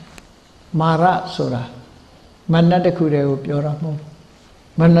နော်မာရဆိုတာမနတ်တစ်ခုတည်းကိုပြောတာမဟုတ်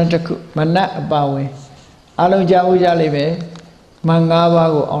မနတ်တစ်ခုမနတ်အပါဝင်အလုံးကြားဦးကြလိမ့်မယ်မန်၅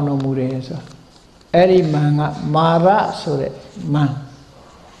ပါးကိုအောင်တော်မူတယ်ဆိုတာအဲ့ဒီမန်ကမာရဆိုတဲ့မန်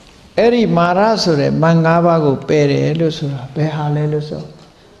အဲ့ဒီမာရဆိုတဲ့မန်၅ပါးကိုပယ်တယ်လို့ဆိုတာဘယ်ဟာလဲလို့ဆို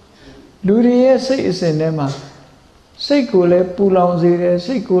လူတွေရဲ့စိတ်အစဉ်ထဲမှာစိတ်ကိုလည်းပူလောင်စေတယ်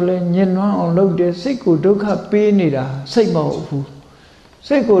စိတ်ကိုလည်းညှဉ်းနှွမ်းအောင်လုပ်တယ်စိတ်ကိုဒုက္ခပေးနေတာစိတ်မဟုတ်ဘူး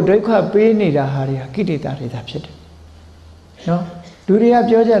စိတ်ကိုဒုက္ခပေးနေတာဟာတွေကကိလေသာတွေသာဖြစ်တယ်နော်လူတွေက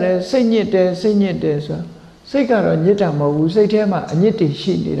ပြောကြတယ်စိတ်ညစ်တယ်စိတ်ညစ်တယ်ဆိုစိတ်ကတော့ညစ်တာမဟုတ်ဘူးစိတ်ထဲမှာအညစ်တွေ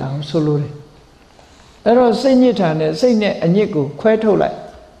ရှိနေတာကိုဆိုလိုတယ်အဲ့တော့စိတ်ညစ်တာနဲ့စိတ်နဲ့အညစ်ကိုခွဲထုတ်လိုက်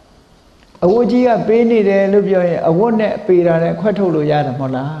အဝတ်ကြီးကပေးနေတယ်လို့ပြောရင်အဝတ်နဲ့ပေးတာနဲ့ခွဲထုတ်လို့ရတယ်မဟု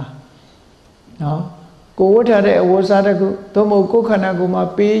တ်လားနော်ကိုဝတ်ထားတဲ့အဝတ်စားတစ်ခုသို့မဟုတ်ကိုယ်ခန္ဓာကိုယ်မှာ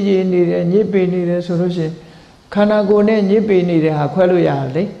ပေးရည်နေတယ်ညစ်ပေနေတယ်ဆိုလို့ရှိရင်ခန္ဓာကိုယ်နဲ့ညစ်ပေနေတဲ့ဟာခွဲလို့ရတယ်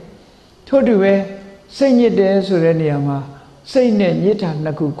လေထို့တူပဲစိတ်ညစ်တယ်ဆိုတဲ့နေရာမှာစိတ်နဲ့ညစ်တာနှ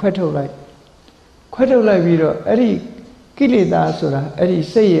စ်ခုခွဲထုတ်လိုက်ပြီးတော့အဲ့ဒီကိလေသာဆိုတာအဲ့ဒီ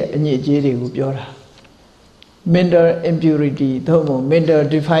စိတ်ရဲ့အညစ်အကြေးတွေကိုပြောတာ mental impurity သို့မဟုတ် mental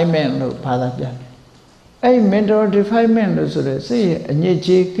defilement လို့ဘာသာပြန်တယ်အဲ့ဒီ mental defilement လို့ဆိုတဲ့စိတ်ရဲ့အညစ်အ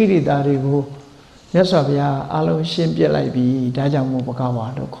ကြေးကိလေသာတွေကိုမြတ်စွာဘုရားအလုံးရှင်းပြလိုက်ပြီဒါကြောင့်မို့ပကဝါ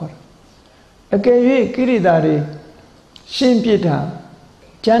လို့ခေါ်တယ်အကယ်၍ကိရိတာတွေရှင်းပြတာ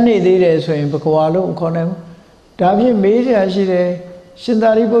ကျမ်းနေသေးတယ်ဆိုရင်ပကဝါလို့ခေါ်နိုင်ဘူးဒါဖြင့်မေးစရာရှိတယ်ရှင်သာ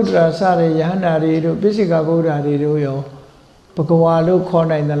ရိပုတ္တရာစတဲ့ယဟန္တာတွေတို့ပိစိကဗုဒ္ဓတွေတို့ရောပကဝါလို့ခေါ်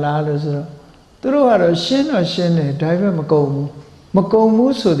နိုင်သလားလို့ဆိုတော့သူတို့ကတော့ရှင်းတော့ရှင်းတယ်ဒါပေမဲ့မကုန်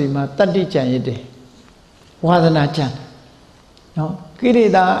ဘူးဆိုဒီမှာတတ္တိကြံရစ်တယ်ဝါဒနာကြံနော်ကိရိ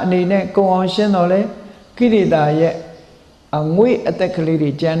တာအနေနဲ့ကုံအောင်ရှင်းတော့လေကိရိတာရဲ့အငွေ့အသက်ကလေးတွေ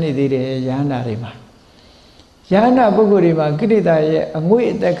ကျမ်းနေသေးတယ်ယဟန္တာတွေမှာယဟန္တာပုဂ္ဂိုလ်တွေမှာကိရိတာရဲ့အငွေ့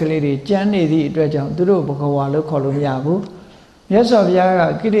အသက်ကလေးတွေကျမ်းနေသည့်အတွက်ကြောင့်သူတို့ဘဂဝါလို့ခေါ်လို့မရဘူးမြတ်စွာဘုရားက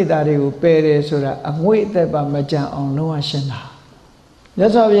ကိရိတာတွေကိုပယ်တယ်ဆိုတာအငွေ့အသက်ပါမကြံအောင်လုံးဝရှင်းတာ မြ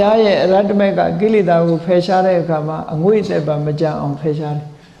တ်စွာဘုရားရဲ့အရတ္တမေကကိလေသာကိုဖယ်ရှားတဲ့အခါမှာအငွေ့အသက်ပါမကြအောင်ဖယ်ရှားတယ်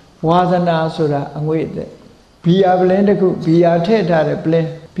ဝါသနာဆိုတာအငွေ့အသက်ဘီယာပလင်းတစ်ခုဘီယာထည့်ထားတဲ့ပလင်း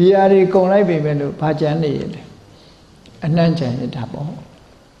ဘီယာတွေကုန်လိုက်ပြီမဲ့လို့ဘာကြမ်းနေရလဲအနှံ့ကြံနေတာပေါ့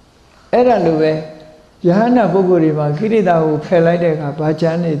အဲ့ဒါလိုပဲယဟန္တာပုဂ္ဂိုလ်တွေမှာကိလေသာကိုဖယ်လိုက်တဲ့အခါဘာကြ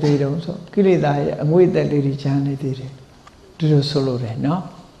မ်းနေသေးတုံးဆိုကိလေသာရဲ့အငွေ့အသက်လေးတွေကြမ်းနေသေးတယ်ဒီလိုဆိုလို့တယ်နော်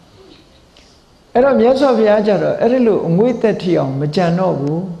အဲ့တော့မြတ်စွာဘုရားကြတော့အဲ့ဒီလိုအငွေ့သက်ထီအောင်မကြံတော့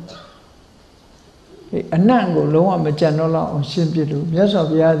ဘူးအနံ့ကိုလုံးဝမကြံတော့လောက်အောင်ရှင်းပြလို့မြတ်စွာ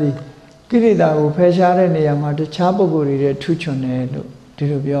ဘုရားသည်ကိလေသာကိုဖယ်ရှားတဲ့နေရာမှာတခြားပုဂ္ဂိုလ်တွေထူးချွန်တယ်လို့ဒီ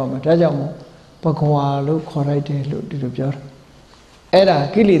လိုပြောမှာဒါကြောင့်မို့ဘဂဝါလို့ခေါ်လိုက်တယ်လို့ဒီလိုပြောတာအဲ့ဒါ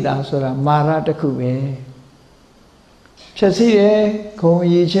ကိလေသာဆိုတာမာရတစ်ခုပဲဖြည့်ဆည်းတယ်ဂုံ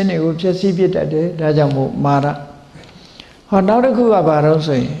ရည်ချင်းတွေကိုဖြည့်ဆည်းပြတတ်တယ်ဒါကြောင့်မို့မာရဟောနောက်တစ်ခုကဘာလို့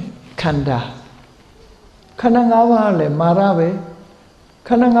ဆိုရင်ခန္ဓာခန္ဓာ၅ပါးလည်းမာရပဲခ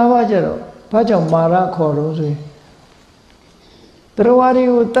န္ဓာ၅ပါးကျတော့ဘာကြောင့်မာရခေါ်လို့ဆိုရင်တရားဝါတွေ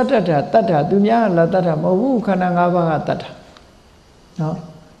ကိုတတ်တာသူများကလာတတ်တာမဟုတ်ဘူးခန္ဓာ၅ပါးကတတ်တာနော်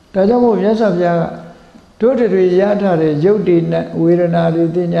ဒါကြောင့်မို့မြတ်စွာဘုရားကတို့တွေရထားတဲ့ရုပ်တွေနဲ့ဝေဒနာတွေ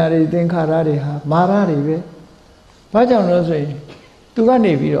သင်ညာတွေသင်္ခါရတွေဟာမာရတွေပဲဘာကြောင့်လဲဆိုရင်သူက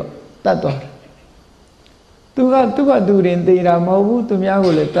နေပြီးတော့တတ်သွားတယ်သူကသူရင်သေတာမဟုတ်ဘူးသူများ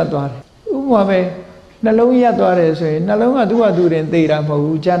ကိုလည်းတတ်သွားတယ်ဥပမာပဲနှလုံးရက်သွားတယ်ဆိုရင်နှလုံးကသူရင်သေတာမဟုတ်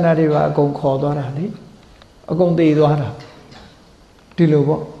ဘူးဉာဏ်တွေပါအကုန်ခေါ်သွားတာလေအကုန်သေသွားတာဒီလို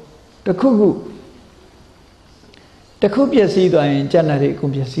ပေါ့တစ်ခုပျက်စီးသွားရင်ဉာဏ်တွေအကု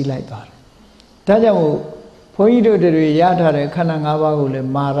န်ပျက်စီးလိုက်သွားတယ်ဒါကြောင့်မို့ဘုန်းကြီးတို့တွေရထားတဲ့ခန္ဓာ၅ပါးကိုလည်း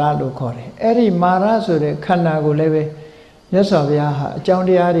မာရလို့ခေါ်တယ်အဲ့ဒီမာရဆိုတဲ့ခန္ဓာကိုလည်းပဲမြတ်စွာဘုရားဟာအကြောင်း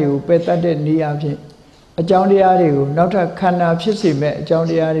တရားတွေကိုပယ်တတ်တဲ့နည်းအဖြစ်အကြောင်းတရားတွေကိုနောက်ထပ်ခန္ဓာဖြစ်စေမဲ့အကြောင်း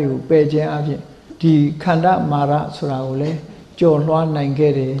တရားတွေကိုပယ်ခြင်းအဖြစ်ဒီခန္ဓာမာရဆိုတာကိုလည်းကြော်လွှားနိုင်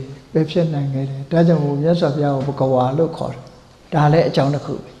ခဲ့တယ်ပယ်ဖြစ်နိုင်ခဲ့တယ်ဒါကြောင့်မို့မြတ်စွာဘုရားကိုဘဂဝါလို့ခေါ်တယ်ဒါလည်းအကြောင်းတစ်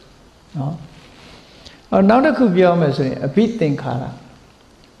ခုပဲနော်နောက်တစ်ခုပြောမယ်ဆိုရင်အဘိသင်္ခါရ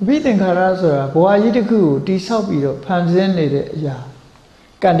အဘိသင်္ခါရဆိုတာဘဝကြီးတစ်ခုကိုတိဆောက်ပြီးတော့ဖန်ဆင်းနေတဲ့အရာ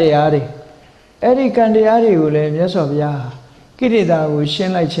ကံတရားတွေအဲ့ဒီကံတရားတွေကိုလည်းမြတ်စွာဘုရားကိလေသာကိုရှ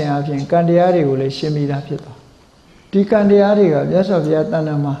င်းလိုက်ခြင်းအပြင်ကံတရားတွေကိုလည်းရှင်းပြီးသားဖြစ်သွားဒီကံတရားတွေကမြတ်စွာဘုရားတဏ္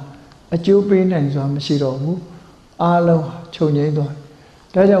ဍာမှာအကျိုးပေးနိုင်စွာမရှိတော့ဘူးအားလုံးချုပ်ငြိမ်းသွား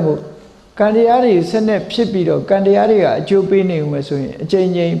ဒါကြောင့်မို့ကံတရားတွေဆက်နဲ့ဖြစ်ပြီးတော့ကံတရားတွေကအကျိုးပေးနေဦးမယ်ဆိုရင်အချိန်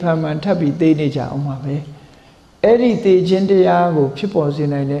ချင်းဖန်ဖန်ထပ်ပြီးသိနေကြအောင်ပါပဲအဲ့ဒီသိခြင်းတရားကိုဖြစ်ပေါ်စေ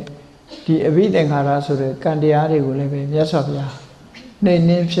နိုင်တဲ့ဒီအဘိသင်္ခါရဆိုတဲ့ကံတရားတွေကိုလည်းပဲမြတ်စွာဘုရားနှိမ့်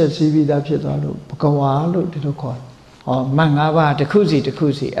နှင်းဖြစ်စည်းပြီးသားဖြစ်သွားလို့ဘဂဝါလို့ဒီလိုခေါ်ဟောမန်၅ပါးတစ်ခုစီ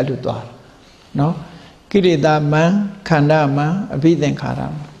အဲ့လိုသွားတယ်နော်ကိလေသာမန်ခန္ဓာမန်အဘိသင်္ခါရ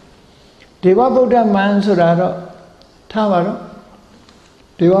မန်ဒေဝဗုဒ္ဓမန်ဆိုတာတော့ထားပါတော့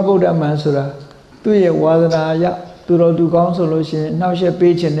ဒေဝဗုဒ္ဓမန်ဆိုတာသူ့ရဲ့ဝါသနာအရသူတော်သူကောင်းဆိုလို့ရှိရင်နှောက်ယှက်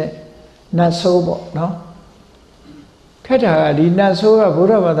ပေးခြင်းနဲ့နတ်ဆိုးပေါ့နော်ခက်တာကဒီနတ်ဆိုးကဗုဒ္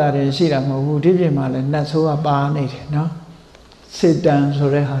ဓဘာသာတွေရှိတာမဟုတ်ဘူးဒီပြင်မှာလည်းနတ်ဆိုးကပါနေတယ်နော်စေတံဆို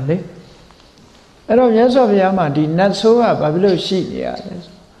တဲ့ဟာလေအဲ့တော့မြတ်စွာဘုရားမှာဒီနတ်ဆိုးကဘာဖြစ်လို့ရှိနေရလဲ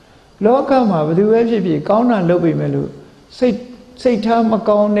လောကမှာဘယ်သူပဲဖြစ်ဖြစ်ကောင်းတာလုပ်ပေမဲ့လို့စိတ်ထားမ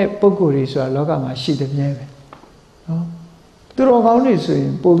ကောင်းတဲ့ပုဂ္ဂိုလ်တွေဆိုတာလောကမှာရှိတဲ့မြဲပဲနော်သူတော်ကောင်းတွေဆိုရ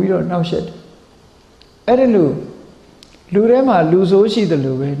င်ပို့ပြီးတော့နှောက်ယှက်တယ်အဲ့ဒီလူထဲမှာလူဆိုးရှိတယ်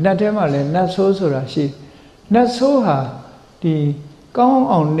လို့ပဲနတ်ထဲမှာလည်းနတ်ဆိုးဆိုတာရှိနတ်ဆိုးဟာဒီကောင်း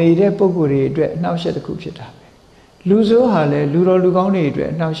အောင်နေတဲ့ပုဂ္ဂိုလ်တွေအတွက်နှောက်ယှက်တစ်ခုဖြစ်တာပဲလူဆိုးဟာလည်းလူတော်လူကောင်းတွေအတွက်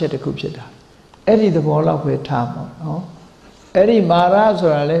နှောက်ယှက်တစ်ခုဖြစ်တာအဲ့ဒီသဘောလောက်ပဲထားမှာနော်အဲ့ဒီမာရ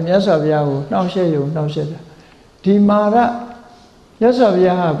ဆိုတာလည်းမြတ်စွာဘုရားကိုနှောက်ယှက်ရုံနှောက်ယှက်တာဒီမာရမြတ်စွာဘု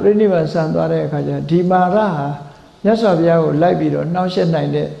ရားဟာပြိဋိဘံဆံသွားတဲ့အခါကျဒီမာရဟာမြတ်စွာဘုရားကိုလိုက်ပြီးတော့နှောက်ယှက်နိုင်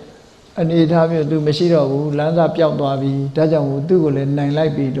တဲ့အနေအထားမျိုးသူမရှိတော့ဘူးလမ်းစာပြောက်သွားပြီဒါကြောင့်မို့သူ့ကိုလည်းနိုင်လို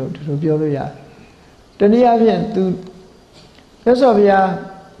က်ပြီလို့ဒီလိုပြောလို့ရတယ်တနည်းအားဖြင့်သူမြတ်စွာဘုရား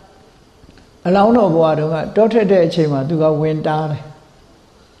အလောင်းတော်ဘဝတုန်းကတောထွက်တဲ့အချိန်မှာသူကဝင်တားတယ်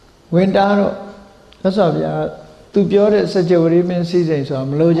ဝင်တားတော့မြတ်စွာဘုရားသူပြောတဲ့စကြဝဠာမင်းစည်းစိမ်ဆိုတာ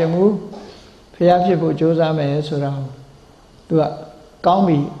မလိုချင်ဘူးဘုရားဖြစ်ဖို့ကြိုးစားမယ်ဆိုတာသူကကောင်း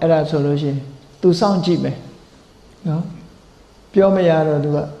ပြီအဲ့ဒါဆိုလို့ရှိရင်သူစောင့်ကြည့်မယ်နော်ပြောမရတော့သူ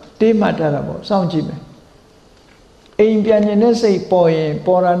ကတေးမှတ်ထားတာပေါ့စောင့်ကြည့်မယ်အိမ်ပြန်နေတဲ့စိတ်ပေါ်ရင်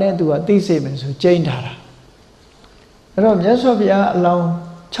ပေါ်တာနဲ့သူကသိစေမယ်ဆိုကျိန်းထားတာအဲ့တော့မြတ်စွာဘုရားအလောင်း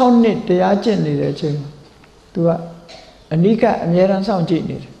6နှစ်တရားကျင့်နေတဲ့အချိန်သူကအနိကအမြဲတမ်းစောင့်ကြည့်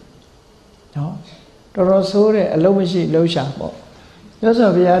နေတယ်နော်တော်တော်ဆိုးတဲ့အလုံးမရှိလှုပ်ရှားပေါ့မြတ်စွာ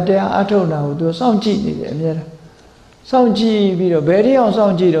ဘုရားတရားအထုတ်တာကိုသူစောင့်ကြည့်နေတယ်အမြဲတမ်းစောင့်ကြည့်ပြီးတော့ဘယ်တိအောင်စော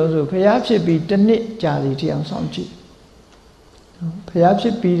င့်ကြည့်တော့ဆိုဘုရားဖြစ်ပြီးတစ်နှစ်ကြာစီတိအောင်စောင့်ကြည့်ဟ ဖျားဖြ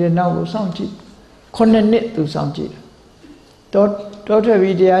စ်ပြီးတဲ့နောက်ကိုစောင့်ကြည့်9 နှစ်သူစောင့်ကြည့်တောထွက်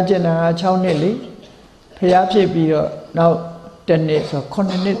ပြီးတရားကျင့်တာ6 နှစ်လေဖျားဖြစ်ပြီးတော့နောက်1 နှစ်ဆို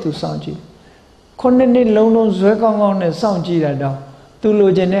9 နှစ်သူစောင့်ကြည့်9 နှစ်လုံးလုံးဇွဲကောင်းကောင်းနဲ့စောင့်ကြည့်တာတော့သူလို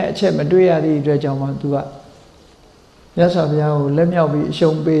ချင်တဲ့အချက်မတွေ့ရသည့်အတွက်ကြောင့်မှသူကမြတ်စွာဘုရားကိုလက်မြောက်ပြီးအ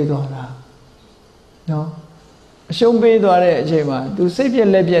ရှုံးပေးသွားတာနော်အရှုံးပေးသွားတဲ့အချိန်မှာသူစိတ်ပြက်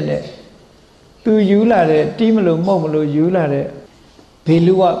လက်ပြက်နဲ့သူယူလာတဲ့တီးမလို့မှုတ်မလို့ယူလာတဲ့ဘေ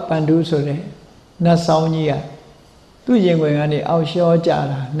လူဝပန္တုဆိုတဲ့နတ်ဆောင်ကြီးကသူ့ရင်ခွင်ကနေအောက်လျှောကြ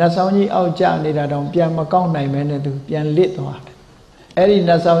တာနတ်ဆောင်ကြီးအောက်ကျနေတာတောင်ပြန်မကောက်နိုင်မဲနဲ့သူပြန်လစ်သွားတယ်အဲ့ဒီန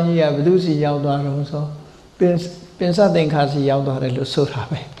တ်ဆောင်ကြီးကဘသူစီရောက်သွားတော့ဆိုပင်စသင်္ခါစီရောက်သွားတယ်လို့ဆိုတာ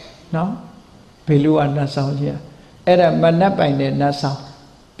ပဲနော်ဘေလူဝနတ်ဆောင်ကြီးကအဲ့ဒါမနတ်ပိုင်တဲ့နတ်ဆောင်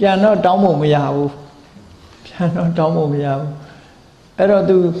ပြန်တော့တောင်းဖို့မရဘူးပြန်တော့တောင်းဖို့မရဘူးအဲ့တော့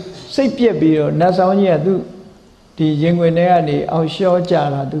သူစိတ်ပြက်ပြီးတော့နတ်ဆောင်ကြီးကသူဒီရင်ခွင်ထဲကနေအောက်လျှောကြ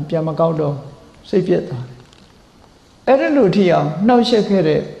တာသူပြန်မကောက်တော့စိတ်ပြက်သွားတယ်အဲ့ဒါလို့ထိအောင်နှောက်ယှက်ခဲ့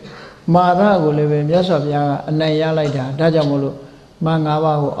တဲ့မာရကိုလည်းပဲမြတ်စွာဘုရားကအနိုင်ရလိုက်တာဒါကြောင့်မို့လို့မ၅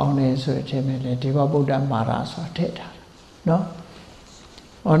ပါးကိုအောင်တယ်ဆိုတဲ့အထက်မှာလေဒီဘဗုဒ္ဓမာရဆိုတာထည့်ထားတာ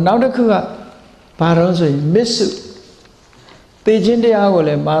နော်နောက်တစ်ခုကဘာလို့ဆိုရင်မစ္စုသေခြင်းတရားကိုလ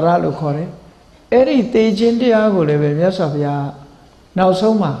ည်းမာရလို့ခေါ်တယ်အဲ့ဒီသေခြင်းတရားကိုလည်းပဲမြတ်စွာဘုရားနောက်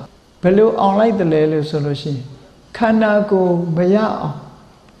ဆုံးမှာဘယ်လိုအောင်လိုက်တယ်လဲလို့ဆိုလို့ရှိရင်ခန္ဓာကိုယ်မရအောင်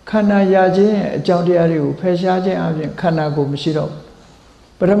ခန္ဓာရခြင်းရဲ့အကြောင်းတရားတွေကိုဖယ်ရှားခြင်းအပြင်ခန္ဓာကိုယ်မရှိတော့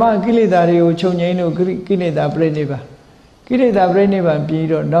ပထမကိလေသာတွေကိုချုပ်ငြိမ်းလို့ကိလေသာပြိဋိဘံကိလေသာပြိဋိဘံပြီး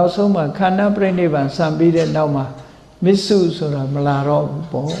တော့နောက်ဆုံးမှာခန္ဓာပြိဋိဘံဆံပြီးတဲ့နောက်မှာမစ္စုဆိုတာမလာတော့ဘူး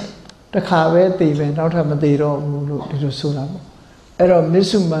ပေါ့တခါပဲသိပဲနောက်ထပ်မသိတော့ဘူးလို့ဒီလိုဆိုတာပေါ့အဲ့တော့မစ္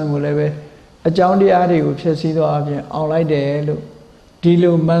စုမံကိုလည်းပဲအကြောင်းတရားတွေကိုဖြည့်ဆည်းသောအပြင်အောင်လိုက်တယ်လို့ဒီ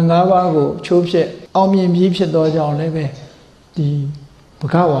လိုမံ၅ပါးကိုချိုးဖြက်အောင်မြင်ပြီးဖြစ်သောကြောင့်လည်းပဲဒီဘ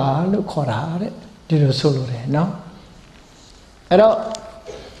ဂဝါလို့ခေါ်တာတဲ့ဒီလိုဆိုလိုတယ်နော်အဲ့တော့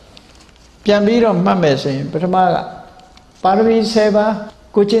ပြန်ပြီးတော့မှတ်မယ်ဆိုရင်ပထမကပါရမီ7ပါး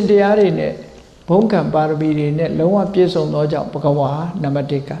ကိုကျင့်တရားတွေနဲ့ဘုံကံပါရမီတွေနဲ့လုံးဝပြည့်စုံသောကြောင့်ဘဂဝါနံပါတ်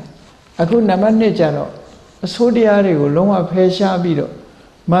1ကအခုနံပါတ်2ကျတော့အဆိုးတရားတွေကိုလုံးဝဖယ်ရှားပြီးတော့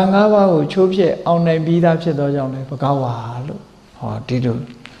မံ၅ပါးကိုချိုးဖြက်အောင်နိုင်ပြီးသားဖြစ်သောကြောင့်လည်းဘဂဝါလို့ဟောဒီလို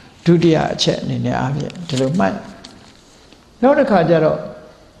ဒုတိယအချက်အနေနဲ့အားဖြင့်ဒီလိုမှတ်နောက်တစ်ခါကျတော့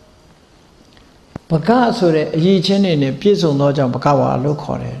ဘဂဆိုတဲ့အရည်ချင်းတွေနဲ့ပြည့်စုံသောကြောင့်ဘဂဝါလို့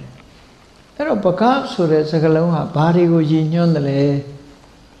ခေါ်တယ်အဲ့တော့ဘဂဆိုတဲ့စကားလုံးကဘာတွေကိုရည်ညွှန်းတယ်လဲ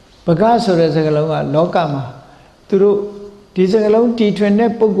ဘဂဆိုတဲ့စကားလုံးကလောကမှာသူတို့ဒီစကားလုံးတီထွင်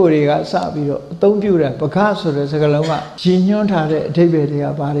တဲ့ပုံကိုယ်တွေကစပြီးတော့အသုံးပြုတယ်ဘဂဆိုတဲ့စကားလုံးကရည်ညွှန်းထားတဲ့အဓိပ္ပာယ်တွေက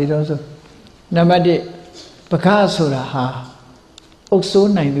ဘာတွေတော့ဆိုနံပါတ်1ဘဂဆိုတာဟာအုပ်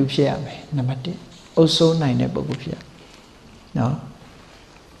စိုးနိုင်သူဖြစ်ရမယ်နံပါတ်1အုပ်စိုးနိုင်တဲ့ပုဂ္ဂိုလ်ဖြစ်ရနော်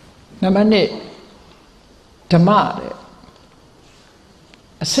နံပါတ်2ဓမ္မတဲ့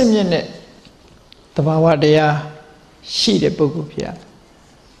အစစ်မြင့်တဲ့သဘာဝတရားရှိတဲ့ပုဂ္ဂိုလ်ဖြစ်ရ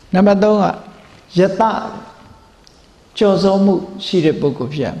နံပါတ်3ကယတကြော်စောမှုရှိတဲ့ပုဂ္ဂို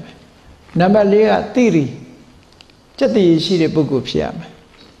လ်ဖြစ်ရမယ်နံပါတ်4ကတိရိစက်တည်ရှိတဲ့ပုဂ္ဂိုလ်ဖြစ်ရမယ်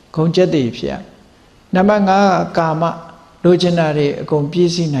ဂုဏ်စက်တည်ဖြစ်ရနံပါတ်5ကကာမလိုချင်တာတွေအကုန်ပြည့်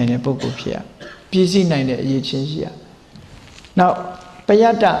စည်နိုင်တဲ့ပုဂ္ဂိုလ်ဖြစ်ရပြည့်စည်နိုင်တဲ့အရေးချင်းရှိရနောက်ပယ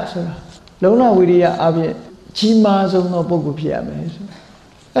တ္တဆိုတာလုံလဝိရိယအပြင်ကြီးမားဆုံးသောပုဂ္ဂိုလ်ဖြစ်ရမယ်ဆို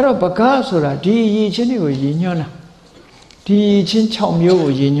အဲ့တော့ဘဂဆိုတာဒီအရေးချင်းတွေကိုရည်ညွှန်းတာဒီအရေးချင်း6မျိုး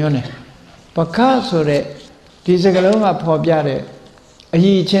ကိုရည်ညွှန်းတယ်ဘဂဆိုတဲ့ဒီစကားလုံးကဖော်ပြတဲ့အ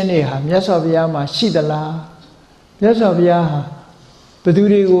ရေးချင်းတွေဟာမြတ်စွာဘုရားမှာရှိသလားမြတ်စွာဘုရားဟာဘယ်သူ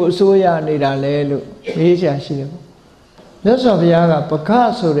တွေကိုအစိုးရနေတာလဲလို့မေးကြရှိတယ်ပေါ့မြတ်စွာဘုရားကဘဂ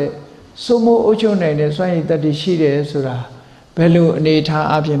ဆိုတဲ့စိုးမိုးအုပ်ချုပ်နိုင်တဲ့စွမ်းရည်တတ္တိရှိတယ်ဆိုတာဘယ်လိုအနေထား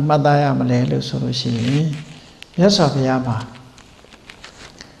အပြင်မှတ်သားရမလဲလို့ဆိုလို့ရှိရင်မြတ်စွာဘုရားမှာ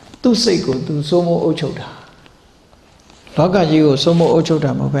သူ့စိတ်ကိုသူစိုးမိုးအုပ်ချုပ်တာလောကကြီးကိုစိုးမိုးအုပ်ချုပ်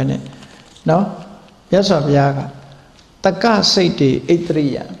တာမဟုတ်ဘဲနဲ့နော်မြတ်စွာဘုရားကတက္ကစိတ်တွေဣတရိ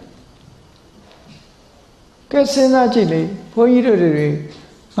ယကဲစဉ်းစားကြည့်လေဘုန်းကြီးတို့တွေ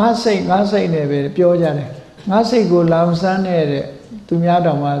ငါစိတ်နဲ့ပဲပြောကြတယ်ငါစိတ်ကိုလာမစမ်းနဲ့တဲ့သူများ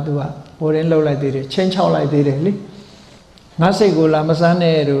တောင်မှသူကဘိုးရင်းလှုပ်လိုက်သေးတယ်ချင်းချောက်လိုက်သေးတယ်လေငါစိတ်ကိုလာမစမ်း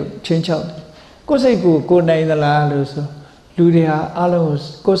နဲ့တို့ချင်းချောက်ကိုယ်စိတ်ကိုကိုနိုင်သလားလို့ဆိုလူတွေဟာအလုံး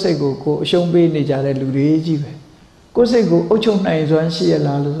ကိုယ်စိတ်ကိုကိုအရှုံးပေးနေကြတဲ့လူတွေကြီးပဲကိုယ်စိတ်ကိုအုပ်ချုပ်နိုင်စွမ်းရှိရ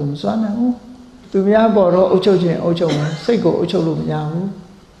လားလို့ဆိုမစွမ်းနိုင်ဘူးသူများပေါ်တော့အုပ်ချုပ်ခြင်းအုပ်ချုပ်မယ်စိတ်ကိုအုပ်ချုပ်လို့မရဘူး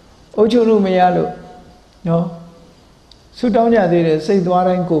အုပ်ချုပ်လို့မရလို့နော်ဆူတောင်းကြသေးတယ်စိတ်သွား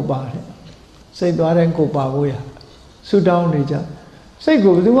တိုင်းကိုပါတယ်စိတ်သွားတိုင်းကိုပါဖို့ရဆူတောင်းနေကြစိတ်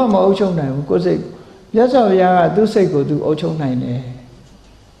ကိုဘယ်သူမှမအုပ်ချုပ်နိုင်ဘူးကိုယ်စိတ် မြတ်စွာဘုရားကသူ့စိတ်ကိုသူအုပ်ချုပ်နိုင်တယ်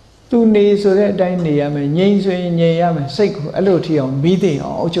သူနေဆိုတဲ့အတိုင်းနေရမယ်ငြိမ်ဆိုရင်ငြိမ်ရမယ်စိတ်ကိုအဲ့လိုထီအောင်မိသိ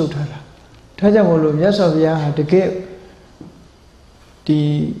အောင်အုပ်ချုပ်ထားတာဒါကြောင့်မို့လို့မြတ်စွာဘုရားဟာတကယ်ဒီ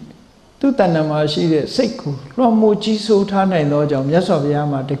သူ့တဏ္ဍာမှာရှိတဲ့စိတ်ကိုလွှမ်းမိုးကြီးစိုးထားနိုင်သောကြောင့်မြတ်စွာဘုရား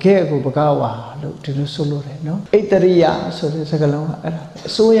မှာတကယ်ကိုဘဂဝါလို့ဒီလိုဆိုလို့တယ်နော်ဣတရိယဆိုတဲ့စကားလုံးကအဲ့ဒါ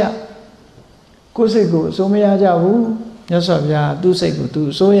အစိုးရကိုယ်စိတ်ကိုအစိုးမရကြဘူးမြတ်စွာဘုရားသူ့စိတ်ကိုသူ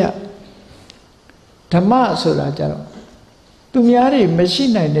အစိုးရဓမ္မဆိုတာကြတော့သူများတွေမရှိ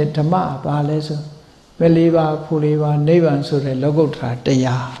နိုင်တဲ့ဓမ္မဘာလဲဆိုမလေးပါဖူလေးပါနိဗ္ဗာန်ဆိုတဲ့လောကုတ္တရာတ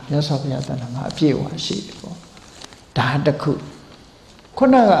ရားမြတ်စွာဘုရားတဏ္ဍာမှာအပြည့်အဝရှိတယ်ပေါ့ဒါတစ်ခုခု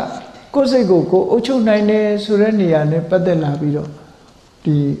နကကိုယ်စိတ်ကိုကိုယ်အုပ်ချုပ်နိုင်တယ်ဆိုတဲ့နေရာနဲ့ပတ်သက်လာပြီးတော့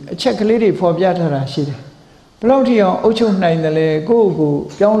ဒီအချက်ကလေးတွေဖော်ပြထားတာရှိတယ်ဘယ်လောက်ထိအောင်အုပ်ချုပ်နိုင်တယ်လဲကိုယ့်ကို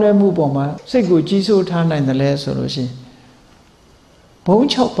ပြောင်းလဲမှုပေါ်မှာစိတ်ကိုကြီးစိုးထားနိုင်တယ်လဲဆိုလို့ရှိရင်ဘုံ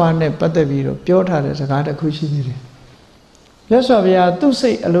6ပါးနဲ့ပတ်သက်ပြီးတော့ပြောထားတဲ့စကားတစ်ခုရှိသေးတယ်မြတ်စွာဘုရားသူ့စိ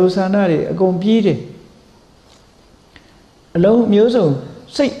တ်အလိုဆန္ဒတွေအကုန်ပြည့်တယ်အလုံးမျိုးစုံ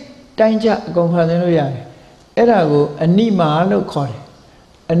စိတ်တိုင်းကြအကုန်ဖန်ဆင်းလို့ရတယ်အဲ့ဒါကိုအနိမာလို့ခေါ်တယ်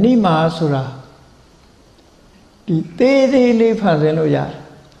အနိမာဆိုတာဒီသေးသေးလေးဖန်ဆင်းလို့ရတယ်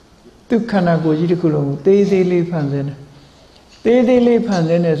သူခန္ဓာကိုယ်ကြီးတစ်ခုလုံးကိုသေးသေးလေးဖန်ဆင်းတယ်သေးသေးလေးဖန်ဆ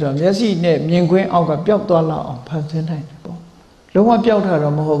င်းတယ်ဆိုတာမျက်စိနဲ့မြင်ကွင်းအောက်ကပျောက်သွားလောက်အောင်ဖန်ဆင်းနိုင်တယ်ပေါ့လုံးဝပျောက်တာ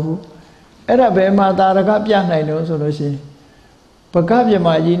တော့မဟုတ်ဘူးအဲ့ဒါဘယ်မှာတာရကပြနိုင်တော့ဆိုလို့ရှိရင်ပကပြမ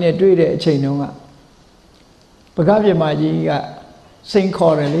ကြီးနဲ့တွေ့တဲ့အချိန်တုန်းကပကပြမကြီးကစိန်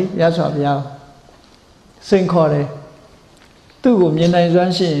ခေါ်တယ်လေရသော်ဘုရားစိန်ခေါ်တယ်သူ့ကိုမြင်နိုင်စွ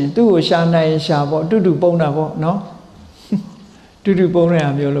မ်းရှိရင်သူ့ကိုရှာနိုင်ရင်ရှာပေါ့တူတူပုံတာပေါ့နော်တူတူပုံရ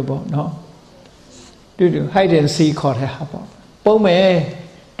မျိုးလို့ပေါ့နော်တူတူ hide and seek ခေါ်တဲ့ဟာပေါ့ပုံမယ်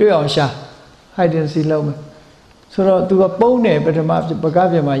တွေ့အောင်ရှာ hide and seek လုပ်မယ်ဆိုတော့သူကပုံတယ်ပထမပက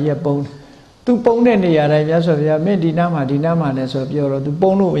ပြမကြီးကပုံတယ်သူပုံတဲ့နေရာတိုင်းမြတ်စွာဘုရားမင်းဒီနားမှာနဲ့ဆိုပြောတော့သူ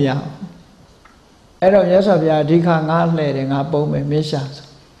ပုံလို့မရဘူးအဲ့တော့မြတ်စွာဘုရားဒီခါငါလှဲ့တယ်ငါပုံမယ်မင်းရှာဆို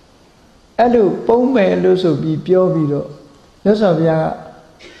အဲ့လိုပုံမယ်လို့ဆိုပြီးပြောပြီးတော့မြတ်စွာဘုရား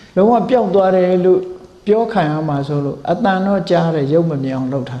ကလုံးဝပျောက်သွားတယ်လို့ပြောခံရမှာဆိုလို့အတန်တော့ကြားတယ်ရုပ်မမြင်အောင်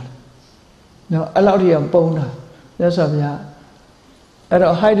လုပ်ထားတယ်နော်အဲ့လောက်ထိအောင်ပုံတာမြတ်စွာဘုရားအဲ့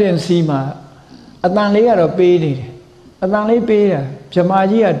တော့ hide and seek မှာအတန်လေးကတော့ပေးနေတယ်အတန်လေးပေးတာဗြဟ္မာ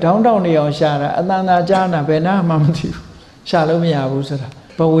ကြီးကဒေါင်းတောင်းနေအောင်ရှာတာအတန်သာကြားတာဘယ်နာမှမသိဘူးရှာလို့မရဘူးဆိုတာ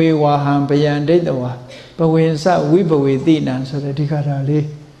ဘဝေဝါဟံဗယံဒိဋ္ဌဝါဘဝေစဝိဘဝေတိနံဆိုတဲ့ဒီခါတာလေး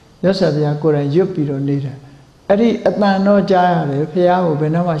မြတ်စွာဘုရားကိုယ်တိုင်ရွတ်ပြီးတော့နေတာအဲ့ဒီအတန်တော့ကြားရတယ်ဘုရားကိုဘ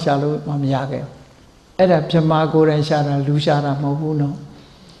ယ်နှမှရှာလို့မရခဲ့ဘူးအဲ့ဒါဗြဟ္မာကိုယ်တိုင်ရှာတာလူရှာတာမဟုတ်ဘူးနော်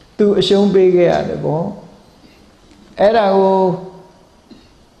သူအရှုံးပေးခဲ့ရတယ်ပေါ့အဲ့ဒါကို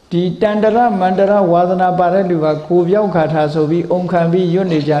ဒီတန္တရမန္တရဝါသနာပါတဲ့လူကကိုပြောက်ခါထားဆိုပြီးအုံခံပြီးရွတ်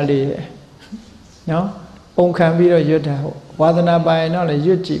နေကြလေနော်အုံခံပြီးတော့ရွတ်တာဝါသနာပါရင်တော့လည်း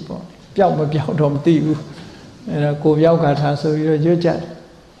ရွတ်ကြည့်ပေါ့ပျောက်မပျောက်တော့မသိဘူးအဲ့တော့ကိုပြောက်ခါထားဆိုပြီးတော့ရွတ်ကြတယ်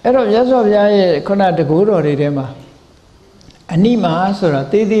အဲ့တော့မြတ်စွာဘုရားရဲ့ခုနတကူတော်တွေထဲမှာအနိမာဆိုတာ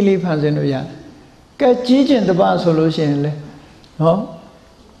သေးသေးလေးဖန်ဆင်းလို့ရတယ်ကဲကြီးကျင်တပဆိုလို့ရှိရင်လေနော်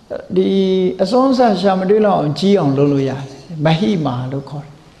ဒီအစွန်းဆက်ရှာမတွေ့လောက်အောင်ကြီးအောင်လုပ်လို့ရတယ်မဟိမာလို့ခေါ်တ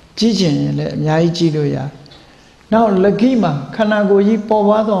ယ်ကြီးကျင်ရင်လည်းအများကြီးကြီးလို့ရတယ်နောက်လကိမှာခန္ဓာကိုယ်ကြီးပေါ်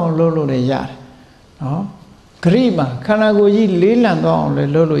ပွားသွားအောင်လုပ်လို့လည်းရတယ်နော်ဂရိမှာခန္ဓာကိုယ်ကြီးလေးလံသွားအောင်လ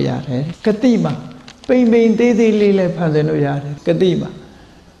ည်းလုပ်လို့ရတယ်ကတိမှာပိန်ပိန်သေးသေးလေးလည်းဖန်ဆင်းလို့ရတယ်ကတိမှာ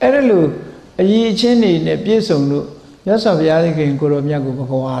အဲ့ဒါလို့အရေးအချင်းတွေနဲ့ပြည့်စုံလို့မြတ်စွာဘုရားခင်ကိုရောမြတ်ကိုဘ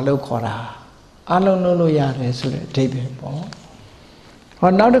ဂဝါလို့ခေါ်တာအလုံးလုံးလို့ရတယ်ဆိုတဲ့အဓိပ္ပာယ်ပေါ့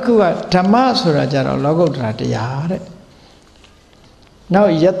ဟောနောက်တစ်ခုကဓမ္မဆိုတာကြတော့လောကုတ္တရာတရားတဲ့နော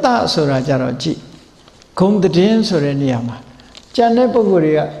က်ယတဆိုတာကြတော့ကြည့်ဂုံတည်င်းဆိုတဲ့နေရာမှာကြံတဲ့ပုဂ္ဂိုလ်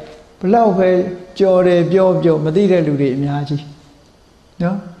တွေကဘလောက်ပဲကြော်တယ်ပြောမသိတဲ့လူတွေအများကြီး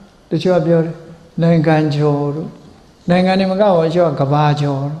နော်တချို့ကပြောတယ်နိုင်ငံကျော်တို့နိုင်ငံတွေမကဘောကျော်ကဘာ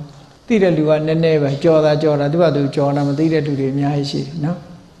ကျော်တို့သိတဲ့လူကနည်းနည်းပဲကြော်တာသူကသူကြော်တာမသိတဲ့လူတွေအများကြီးရှိတယ်နော်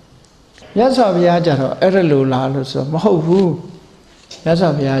မြတ်စွာဘုရားကြတော့အဲ့ဒါလိုလားလို့ဆိုမဟုတ်ဘူးမြတ်စွာ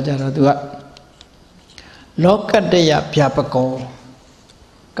ဘုရားကြတော့သူကလောကတ္တယဗျာပကော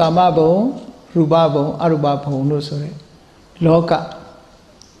ကာမဘုံရူပဘုံအရူပဘုံလို့ဆိုရဲလောက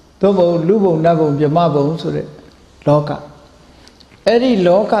သို့မဟုတ်လူဘုံနတ်ဘုံဗြဟ္မဘုံဆိုရဲလောကအဲ့ဒီ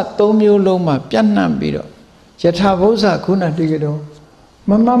လောက၃မျိုးလုံးမှာပြန့်နှံ့ပြီးတော့ယထာဘုဇ္ဇခုနတိကတော့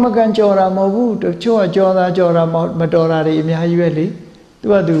မကန်ကြော်တာမဟုတ်ဘူးတချို့ကကြော်တာမတော်တာတွေအများကြီးပဲလေသူ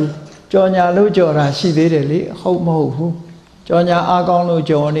ကသူကြော်ညာလို့ကြော်တာရှိသေးတယ်လေဟုတ်မဟုတ်ဘူးကြော်ညာအားကောင်းလို့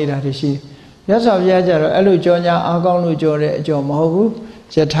ကြော်နေတာတွေရှိမြတ်စွာဘုရားကြတော့အဲ့လိုကြော်ညာအားကောင်းလို့ကြော်တဲ့အကြော်မဟုတ်ဘူး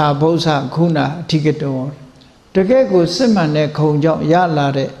ယထာဘုဇ္ဇခုနအဓိကတောတကယ့်ကိုစစ်မှန်တဲ့ခုံကြောင့်ရလာ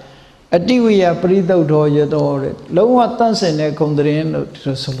တဲ့ Ativiya Pritaudo Yadore, Lowa Tansene Kondrin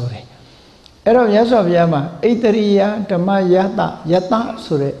Solore. Ero Yasaviyama, Eteria, Dama Yata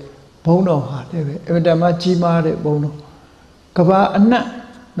Sure, Bono Hade, Evidama Chimare Bono. Kaba Anna,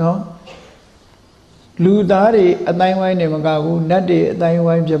 no? Ludari, a Taiwan Nemagagu, Nadi,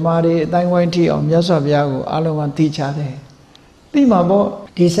 Taiwan Jamari, Taiwan tea on Yasaviago, Alawan teacher. Timabo,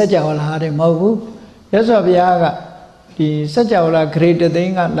 the Sajawal had a Mogu, Yasaviaga. The Sajawala created the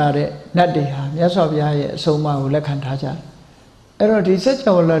Inga Nade, Nadia, Yasavia, Soma, Lakantaja. Ero the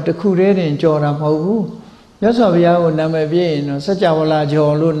Sajawala, the Kure in Jora Mogu, Yasavia, Namabian, Sajawala,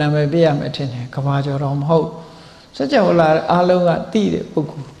 Jolu, Namabia, Metene, Kamajo Rom Ho, Sajawala, Alonga, Tide,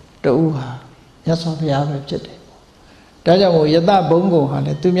 Buku, the Uha, Yasavia, Jete. Dajawo Yada Bongo,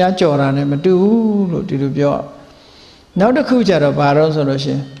 Hale, Tumia Jora, and Madu, to do your. Now the Kuja of Baron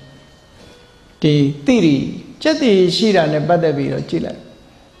Solution. The theory. Chati Shira ne Badabi Chile.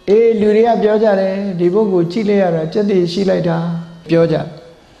 E Luria Biojare, Dibogo Chile, Chati Shilata, Bioja.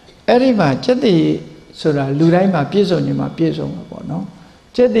 Erima, Chati Sura, Luraima, Piesonima, Pieson, no?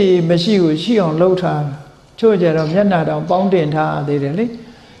 Chati Meshiu, she on Lota, Choja of Yanada, Bound in Ta, they really.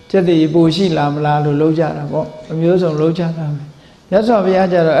 Chati Bushi Lamla, Loja, Muson Loja. That's why we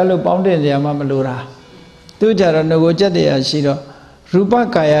had a little bound in the Amamalura. Tuja no Chati Shiro, Rupa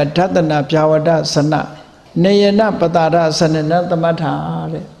Kaya, Tatana, Piawada, Sana. Nayana Patara Sanana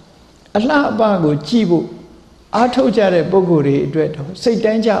Tamata Allah Bago Chibu Ato Jare Boguri Dredo say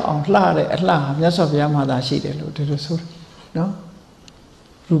danger on Lare at La Yasov Yamada Shide to the Sur no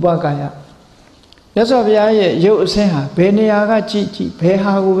Rubakaya Yasovia Yo Seha Beniaga Chichi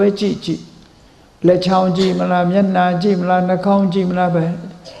Pehagu Chichi Lechao Jimala Yana Jimla Nakon Jimla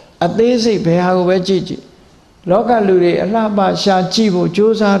at this Pehagu Chichi Loka Luri Alaba Sha Chibu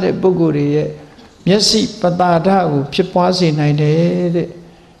Josa de Boguri Yesi Patata, Pipasi Nide,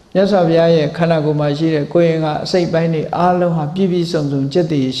 Yasavia, Kanagumaji, Koyanga, say by the Aloha, Bibi Sons,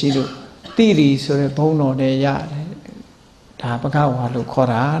 Jetty, Shido, Tiri, so a Bono de Yard, Tapakawa,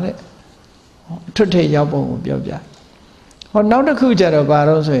 Corare, Tote Yabo, Bioja. Or now the Kuja of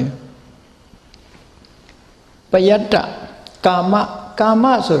Barose Payata,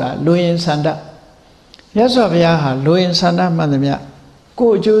 Kama Sura, Luin Sanda, Yasavia, Luin Sanda, Madamia.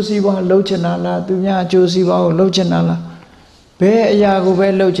 Go Josiwa, Lochanala, Dunya Josiwa, Lochanala. Be Yago,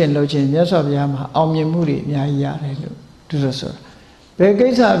 Lochan, Yasaviyama, Omyamuri, Yaya, to the sir.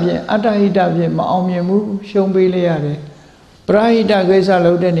 Begazavia, Atahidavia, Maomyamu, Shombiliare, Brahida Gaza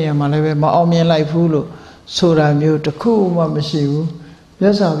Lodenia, Malave, Maomian like Hulu, Sura Mute, Kuma Mashiu,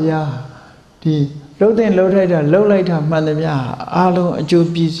 Yasavia, the Loden Lodeda, Lolita, Mandamia, Alo,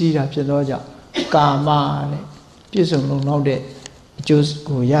 Jubizi, Rapsadoja, Kama, Pisum, no day. Just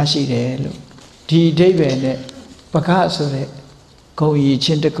go Yashi de T. David, Picasso, Go ye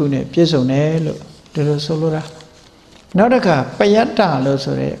Chintakune, Piesonello, to the Solura. Nodaka, Payata,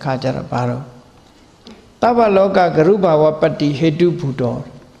 Losore, Kajara Baro. Taba Loka, Garuba, Wapati, Hedu Pudor.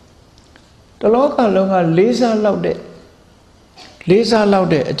 The Loka Longa, Lisa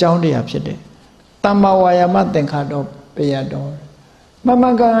Laude, a Joundy Upside. Tamawayama, then Kado, Payador.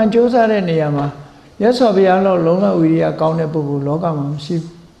 Mamaka and Josa and Yama. Yes, we are no longer we are accountable Logam sheep.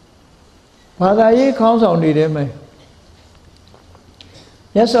 Father, ye counts on the deme.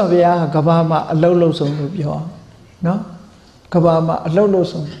 Yes, we are Kabama, a low song of your no? Kabama, a low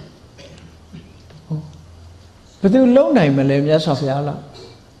song. But you low name, yes, of Yala.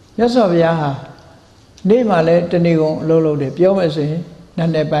 Yes, of Yaha. Name a let the Nigo Lolo de Piomese,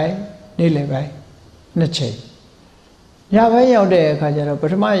 Nandabai, Nilebai, Nache. Yaway out there, Kajara,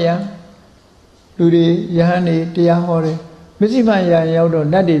 but my Ludi, Yahani, Diahore, Missimaya Yaudo,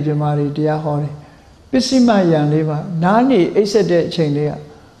 Nadi Jamari, Diahore, Missimaya Liva, Nani, Isade Chendia,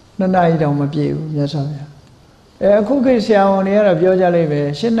 Nanai Domabu, Yasavia. A cookie sound near a Bioja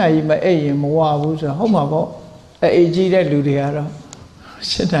Leve, Shinai, my A, Moa, who's a homabo, a AG that Ludiara,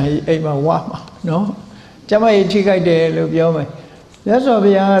 Shinai, A Mawama, no? Jamai Chica de Lubiome.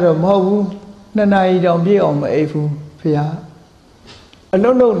 Yasavia, Mobu, Nanai don't be on my Afu, Pia. A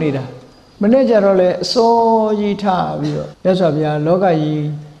low neither. Manager so ye ta, Yasavia, Loga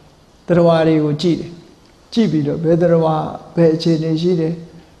ye, the Rawari would cheat. Chibido, Bedrawa, Pechini, Shide,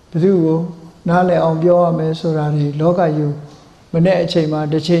 Pedugo, Nale on Biome Sorani, Loga you, Manechema,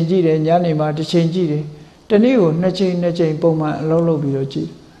 the change, and Yanima, the change, the new Nachain Poma, Lolo Bilochi.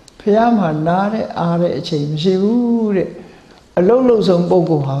 Piama, Nare, Are, Chain, she would a Lolo song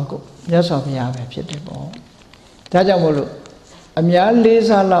Bogo Hago, Yasavia, Pietable. Tajamolo. Amia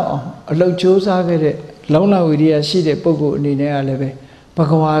Lisa Lao, a low chosa get it, Lona with the sea de Pogo Nina Leve,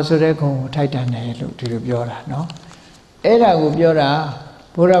 Pakawa Soreco, Titan, to the Biora, no? Era Ubiora,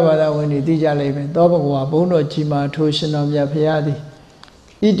 ဘုရားဘာသာဝင်တွေသိကြလိမ့်မယ်သောဘဂဝါဘုန်းတော်ကြီးမာထိုးရှင်တော်မြတ်ဖရာသည်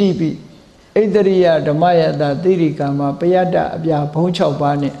ဣတိပိဣတရိယဓမ္မယတသီရိကံမှာပယတ္တအပြာဘုံ6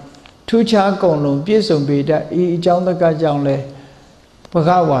ပါးနဲ့ထူးခြားကုန်လုံးပြည့်စုံပေတတ်ဤအကြောင်းတကကြောင့်လဲဘဂ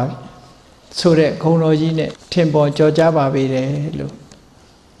ဝါဆိုတဲ့ခုံတော်ကြီးနဲ့ထင်ပေါ်ကြော်ကြားပါပေတယ်လို့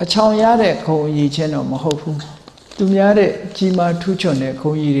အချောင်ရတဲ့ခုံအည်ချင်းတော့မဟုတ်ဘူးသူများတဲ့ကြီးမားထူးချွန်တဲ့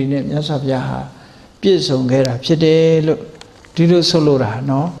ခုံအည်တွေနဲ့မြတ်စွာဘုရားဟာပြည့်စုံခဲ့တာဖြစ်တယ်လို့ဒီလိုဆိုလိုတာ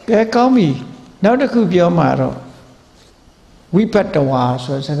နော်ကဲကောင်းပြီနောက်တစ်ခုပြောမှာတော့ဝိပတ္တဝါ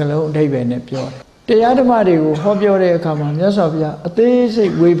ဆိုတဲ့စကားလုံးအဓိပ္ပာယ်နဲ့ပြောတယ်တရားဓမ္မတွေကိုဟောပြောတဲ့အခါမှာမြတ်စွာဘုရားအသေးစိ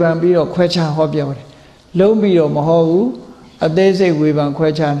တ်ဝေဖန်ပြီးတော့ခွဲခြားဟောပြောတယ်လုံးပြီးတော့မဟောဘူးအသေးစိတ်ဝေဖန်ခွဲ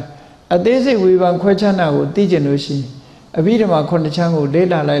ခြားတယ်အသေးစိတ်ဝေဖန်ခွဲခြားတာကိုသိကျင်လို့ရှိရင်အဘိဓမ္မာ9ချမ်းကိုလေ့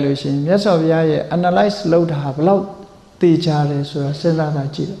လာလိုက်လို့ရှိရင်မြတ်စွာဘုရားရဲ့ analyze လုပ်တာဘယ်လောက်သိကြတယ်ဆိုတာစဉ်းစားတာ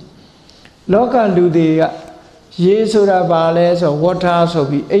ကြည့်တယ်လောကလူတွေကရေဆိုတာဘာလဲဆို water ဆို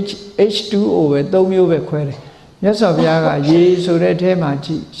ပြီး H2O ပဲ3မျိုးပဲခွဲတယ်မြတ်စွာဘုရားကရေဆိုတဲ့အဲမှာကြ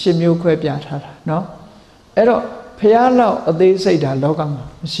ည့်10မျိုးခွဲပြထားတာเนาะအဲ့တော့ဘုရားလောက်အသေးစိတ်တာလောကမှာ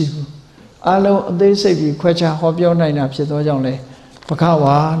မရှိဘူးအလုံးအသေးစိတ်ပြီးခွဲခြားဟောပြောနိုင်တာဖြစ်သောကြောင့်လဲဘဂ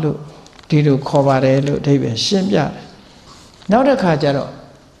ဝါလို့ဒီလိုခေါ်ပါတယ်လို့အဓိပ္ပာယ်ရှင်းပြတယ်နောက်တစ်ခါကျတော့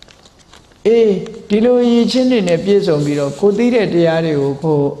ဒီလိုရည်ချင်းတွေနဲ့ပြည့်စုံပြီးတော့ကိုသိတဲ့တရားတွေ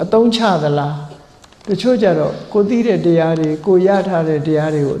ကိုအသုံးချသလားတချို့ကြတော့ကိုသိတဲ့တရားတွေကိုရထားတဲ့တ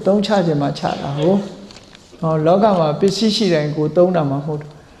ရားတွေကိုအသုံးချခြင်းမှချတာဟုတ်လောကမှာပစ္စည်းရှိတိုင်းကိုသုံးတာမှမဟုတ်ဘူး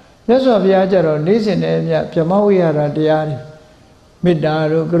မြတ်စွာဘုရားကျတော့နေ့စဉ်နဲ့အမျှဗြဟ္မဝိဟာရတရားတွေမေတ္တာ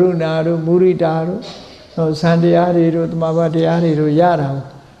တို့ကရုဏာတို့မုရိဒာတို့ဇန်တရားတွေတို့တမဘာတရားတွေတို့ရတာကို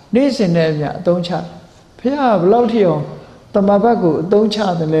နေ့စဉ်နဲ့အမျှအသုံးချဘုရားဘယ်လောက်ထိအောင်တမဘတ်ကိုအသုံးချ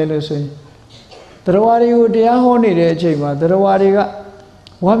တယ်လဲလို့ဆိုရင်တရားတွေကိုတရားဟောနေတဲ့အချိန်မှာတရားတွေက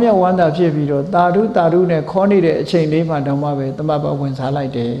ဝမ်းမြောက်ဝမ်းသာဖြစ်ပြီးတော့တာဓုတာဓုနဲ့ခေါ်နေတဲ့အချိန်လေးမှတောင်မှပဲတမဘတ်ဝင်စားလို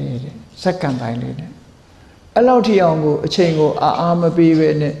က်တယ်တဲ့စက္ကန့်တိုင်းလေးနဲ့အဲ့လောက်ထိအောင်ကိုအချိန်ကိုအားမပေးပဲ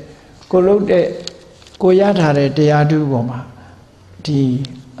နဲ့ကိုလုတ်တဲ့ကိုရထားတဲ့တရားဓုပေါ်မှာဒီ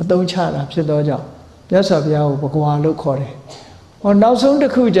အသုံးချတာဖြစ်သောကြောင့်မြတ်စွာဘုရားကိုဘဂဝါလို့ခေါ်တယ်ဟောနောက်ဆုံးတ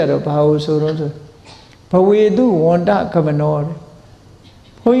စ်ခုကျတော့ဘာလို့ဆိုတော့ဘဝေတုဝန္တကမနောတဲ့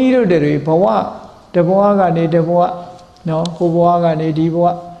ဘုန်းကြီးတို့တွေဘဝတဘဝကနေတဘဝနော်ဟိုဘဝကနေဒီဘဝ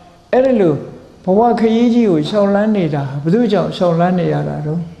အဲ့ဒါလို့ဘဝခရီးကြီးကိုရှောင်လန်းနေတာဘယ်သူကြောင့်ရှောင်လန်းနေရတာ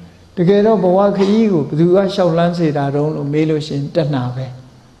တော့တကယ်တော့ဘဝခရီးကိုဘယ်သူကရှောင်လန်းစေတာတော့လို့မေးလို့ရှင်တဏှာပဲ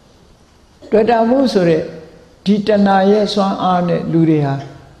တွေ့တာမှုဆိုတဲ့ဒီတဏှာရဲ့စွမ်းအားနဲ့လူတွေဟာ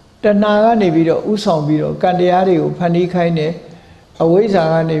တဏှာကနေပြီးတော့ဥဆောင်ပြီးတော့ကံတရားတွေကိုဖန်တီးခိုင်းတယ်အဝိဇ္ဇာ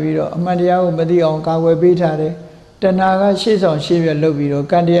ကနေပြီးတော့အမှန်တရားကိုမသိအောင်ကာကွယ်ပေးထားတယ်တဏှာကရှေ့ဆောင်ရှေ့ပြလုပ်ပြီးတော့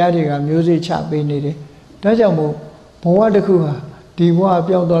ကံတရားတွေကမျိုးစေ့ချပေးနေတယ်ဒါကြောင့်မို့ဘဝတစ်ခုဟာဒီဘဝ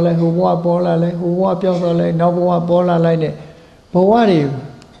ပြောင်းသွားလဲဟိုဘဝပေါ်လာလဲဟိုဘဝပြောင်းသွားလဲနောက်ဘဝပေါ်လာလိုက်နဲ့ဘဝတွေ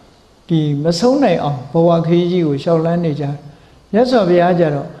ဒီမဆုံးနိုင်အောင်ဘဝခရီးကြီးကိုရှောက်လန်းနေကြမြတ်စွာဘုရားကြ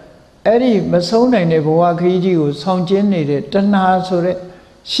တော့အဲ့ဒီမဆုံးနိုင်တဲ့ဘဝခရီးကြီးကိုဆောင်ကျဉ်နေတဲ့တဏှာဆိုတဲ့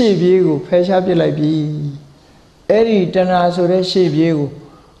ရှေ့ပြေးကိုဖယ်ရှားပစ်လိုက်ပြီအဲ့ဒီတဏှာဆိုတဲ့ရှေ့ပြေးကို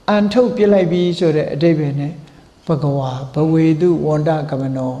အန်ထုတ်ပစ်လိုက်ပြီဆိုတဲ့အဓိပ္ပာယ်နဲ့ဘဂဝါဘဝေတုဝန္တကမ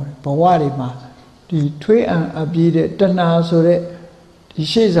နောဘဝတွေမှာဒီထွေးအံအပြီးတဲ့တဏှာဆိုတဲ့ဒီ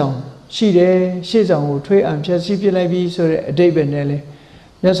ရှေ့ဆောင်ရှိတယ်ရှေ့ဆောင်ကိုထွေးအံဖြည့်ဆည်းပစ်လိုက်ပြီဆိုတဲ့အဓိပ္ပာယ်နဲ့လေ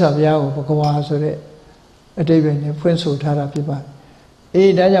မြတ်စွာဘုရားကိုဘဂဝါဆိုတဲ့အဓိပ္ပာယ်နဲ့ဖွင့်ဆိုထားတာဖြစ်ပါတ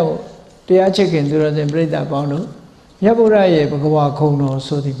ယ်ဒါကြောင့်တရားချစ်ခင်သူတော်စင်ပြိဿပေါင်းတို့မြတ်ဗုဒ္ဓရဲ့ဘဂဝါခုံတော်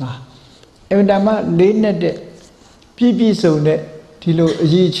ဆိုဒီမှာအင်တာမလေးနဲ့တဲ့ပြည့်စုံတဲ့ဒီလိုအ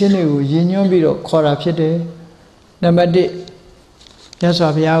ရေးချင်းတွေကိုရည်ညွှန်းပြီးတော့ခေါ်တာဖြစ်တယ်နံပါတ်1မြတ်စွာ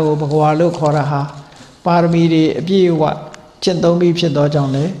ဘုရားကိုဘဂဝါလို့ခေါ်တာဟာပါရမီတွေအပြည့်အဝကျင့်သုံးပြီးဖြစ်သောကြော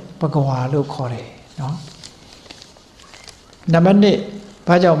င့်လည်းဘဂဝါလို့ခေါ်တယ်နော်နံပါတ်2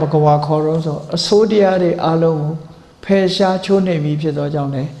ဘာကြောင့်ဘဂဝါခေါ်တော့ဆိုအစိုးတရားတွေအလုံးကိုဖယ်ရှားချိုးနှိမ်ပြီးဖြစ်သောကြော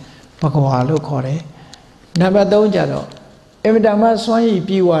င့်လည်းဘဂဝါလို့ခေါ်တယ်နံပါတ်3ကျတော့အင်မတန်မှစွမ်းရည်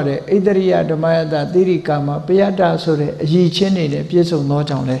ပြည့်ဝတဲ့ဣတရိယဓမ္မယတသီရိကာမပယတ္တဆိုတဲ့အရည်ချင်းတွေနဲ့ပြည့်စုံသော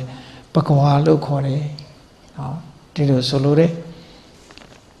ကြောင့်လည်းဘဂဝါလို့ခေါ်တယ်နော်ဒီလိုဆိုလိုတယ်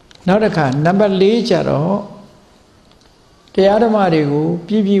နောက်တစ်ခါနံပါတ်4ကျတော့တရားဓမ္မတွေကို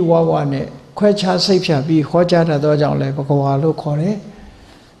ပြည့်ပြည့်ဝဝနဲ့ခွဲခြားစိတ်ဖြတ်ပြီးဟောကြားတတ်သောကြောင့်လည်းဘဂဝါလို့ခေါ်တယ်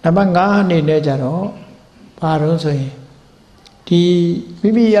နံပါတ်5အနေနဲ့ကျတော့ဘာလို့ဆိုရင်ဒီမိ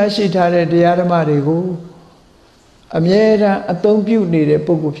မိရရှိထားတဲ့တရားဓမ္မတွေကိုအမြဲတမ်းအသုံးပြုနေတဲ့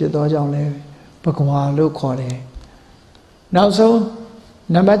ပုဂ္ဂိုလ်ဖြစ်သောကြောင့်လည်းဘဂဝါလို့ခေါ်တယ်နောက်ဆုံး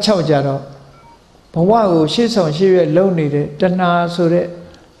နံပါတ်6ကျတော့ဘဝကိုရှေ့ဆောင်ရှေ့ရွက်လုံနေတဲ့တဏှာဆိုတဲ့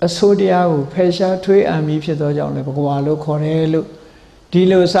အဆိုးတရားကိုဖယ်ရှားထွေးအံပြီးဖြစ်သောကြောင့်လည်းဘဂဝါလို့ခေါ်တယ်လို့ဒီ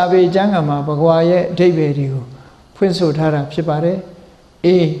လိုစာပေကျမ်းဂန်မှာဘဂဝါရဲ့အဓိပ္ပာယ်တွေကိုဖွင့်ဆိုထားတာဖြစ်ပါတယ်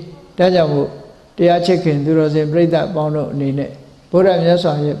ဒါကြောင့်မို့တရားချစ်ခင်သူတော်စင်ပြိဿပေါင်းတို့အနေနဲ့ဘုရားမြတ်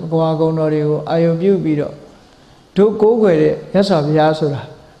စွာရဲ့ဘဂဝါကုံတော်တွေကိုအာယုံပြုပြီးတော့တို့ကိုးကွယ်တဲ့မြတ်စွာဘုရားဆိုတာ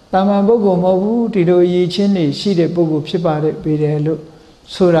တာမန်ပုဂ္ဂိုလ်မဟုတ်ဘူးဒီလိုရည်ချင်းနေရှိတဲ့ပုဂ္ဂိုလ်ဖြစ်ပါတယ်ပေတယ်လို့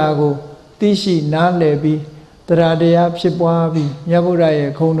ဆိုတာကိုသိရှိနားလည်ပြီးတရားတရားဖြစ်ပွားပြီးမြတ်ဗုဒ္ဓရဲ့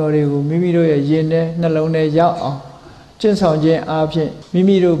ခုံတော်တွေကိုမိမိတို့ရဲ့ယင်ထဲနှလုံးထဲရောက်အောင်ကျင့်ဆောင်ခြင်းအပြင်မိ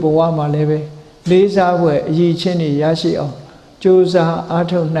မိတို့ဘဝမှာလည်းပဲလေးစားဖွယ်အရည်ချင်းတွေရရှိအောင်ကြိုးစားအား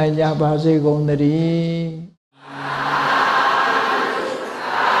ထုတ်နိုင်ကြပါစေကုန်သတည်း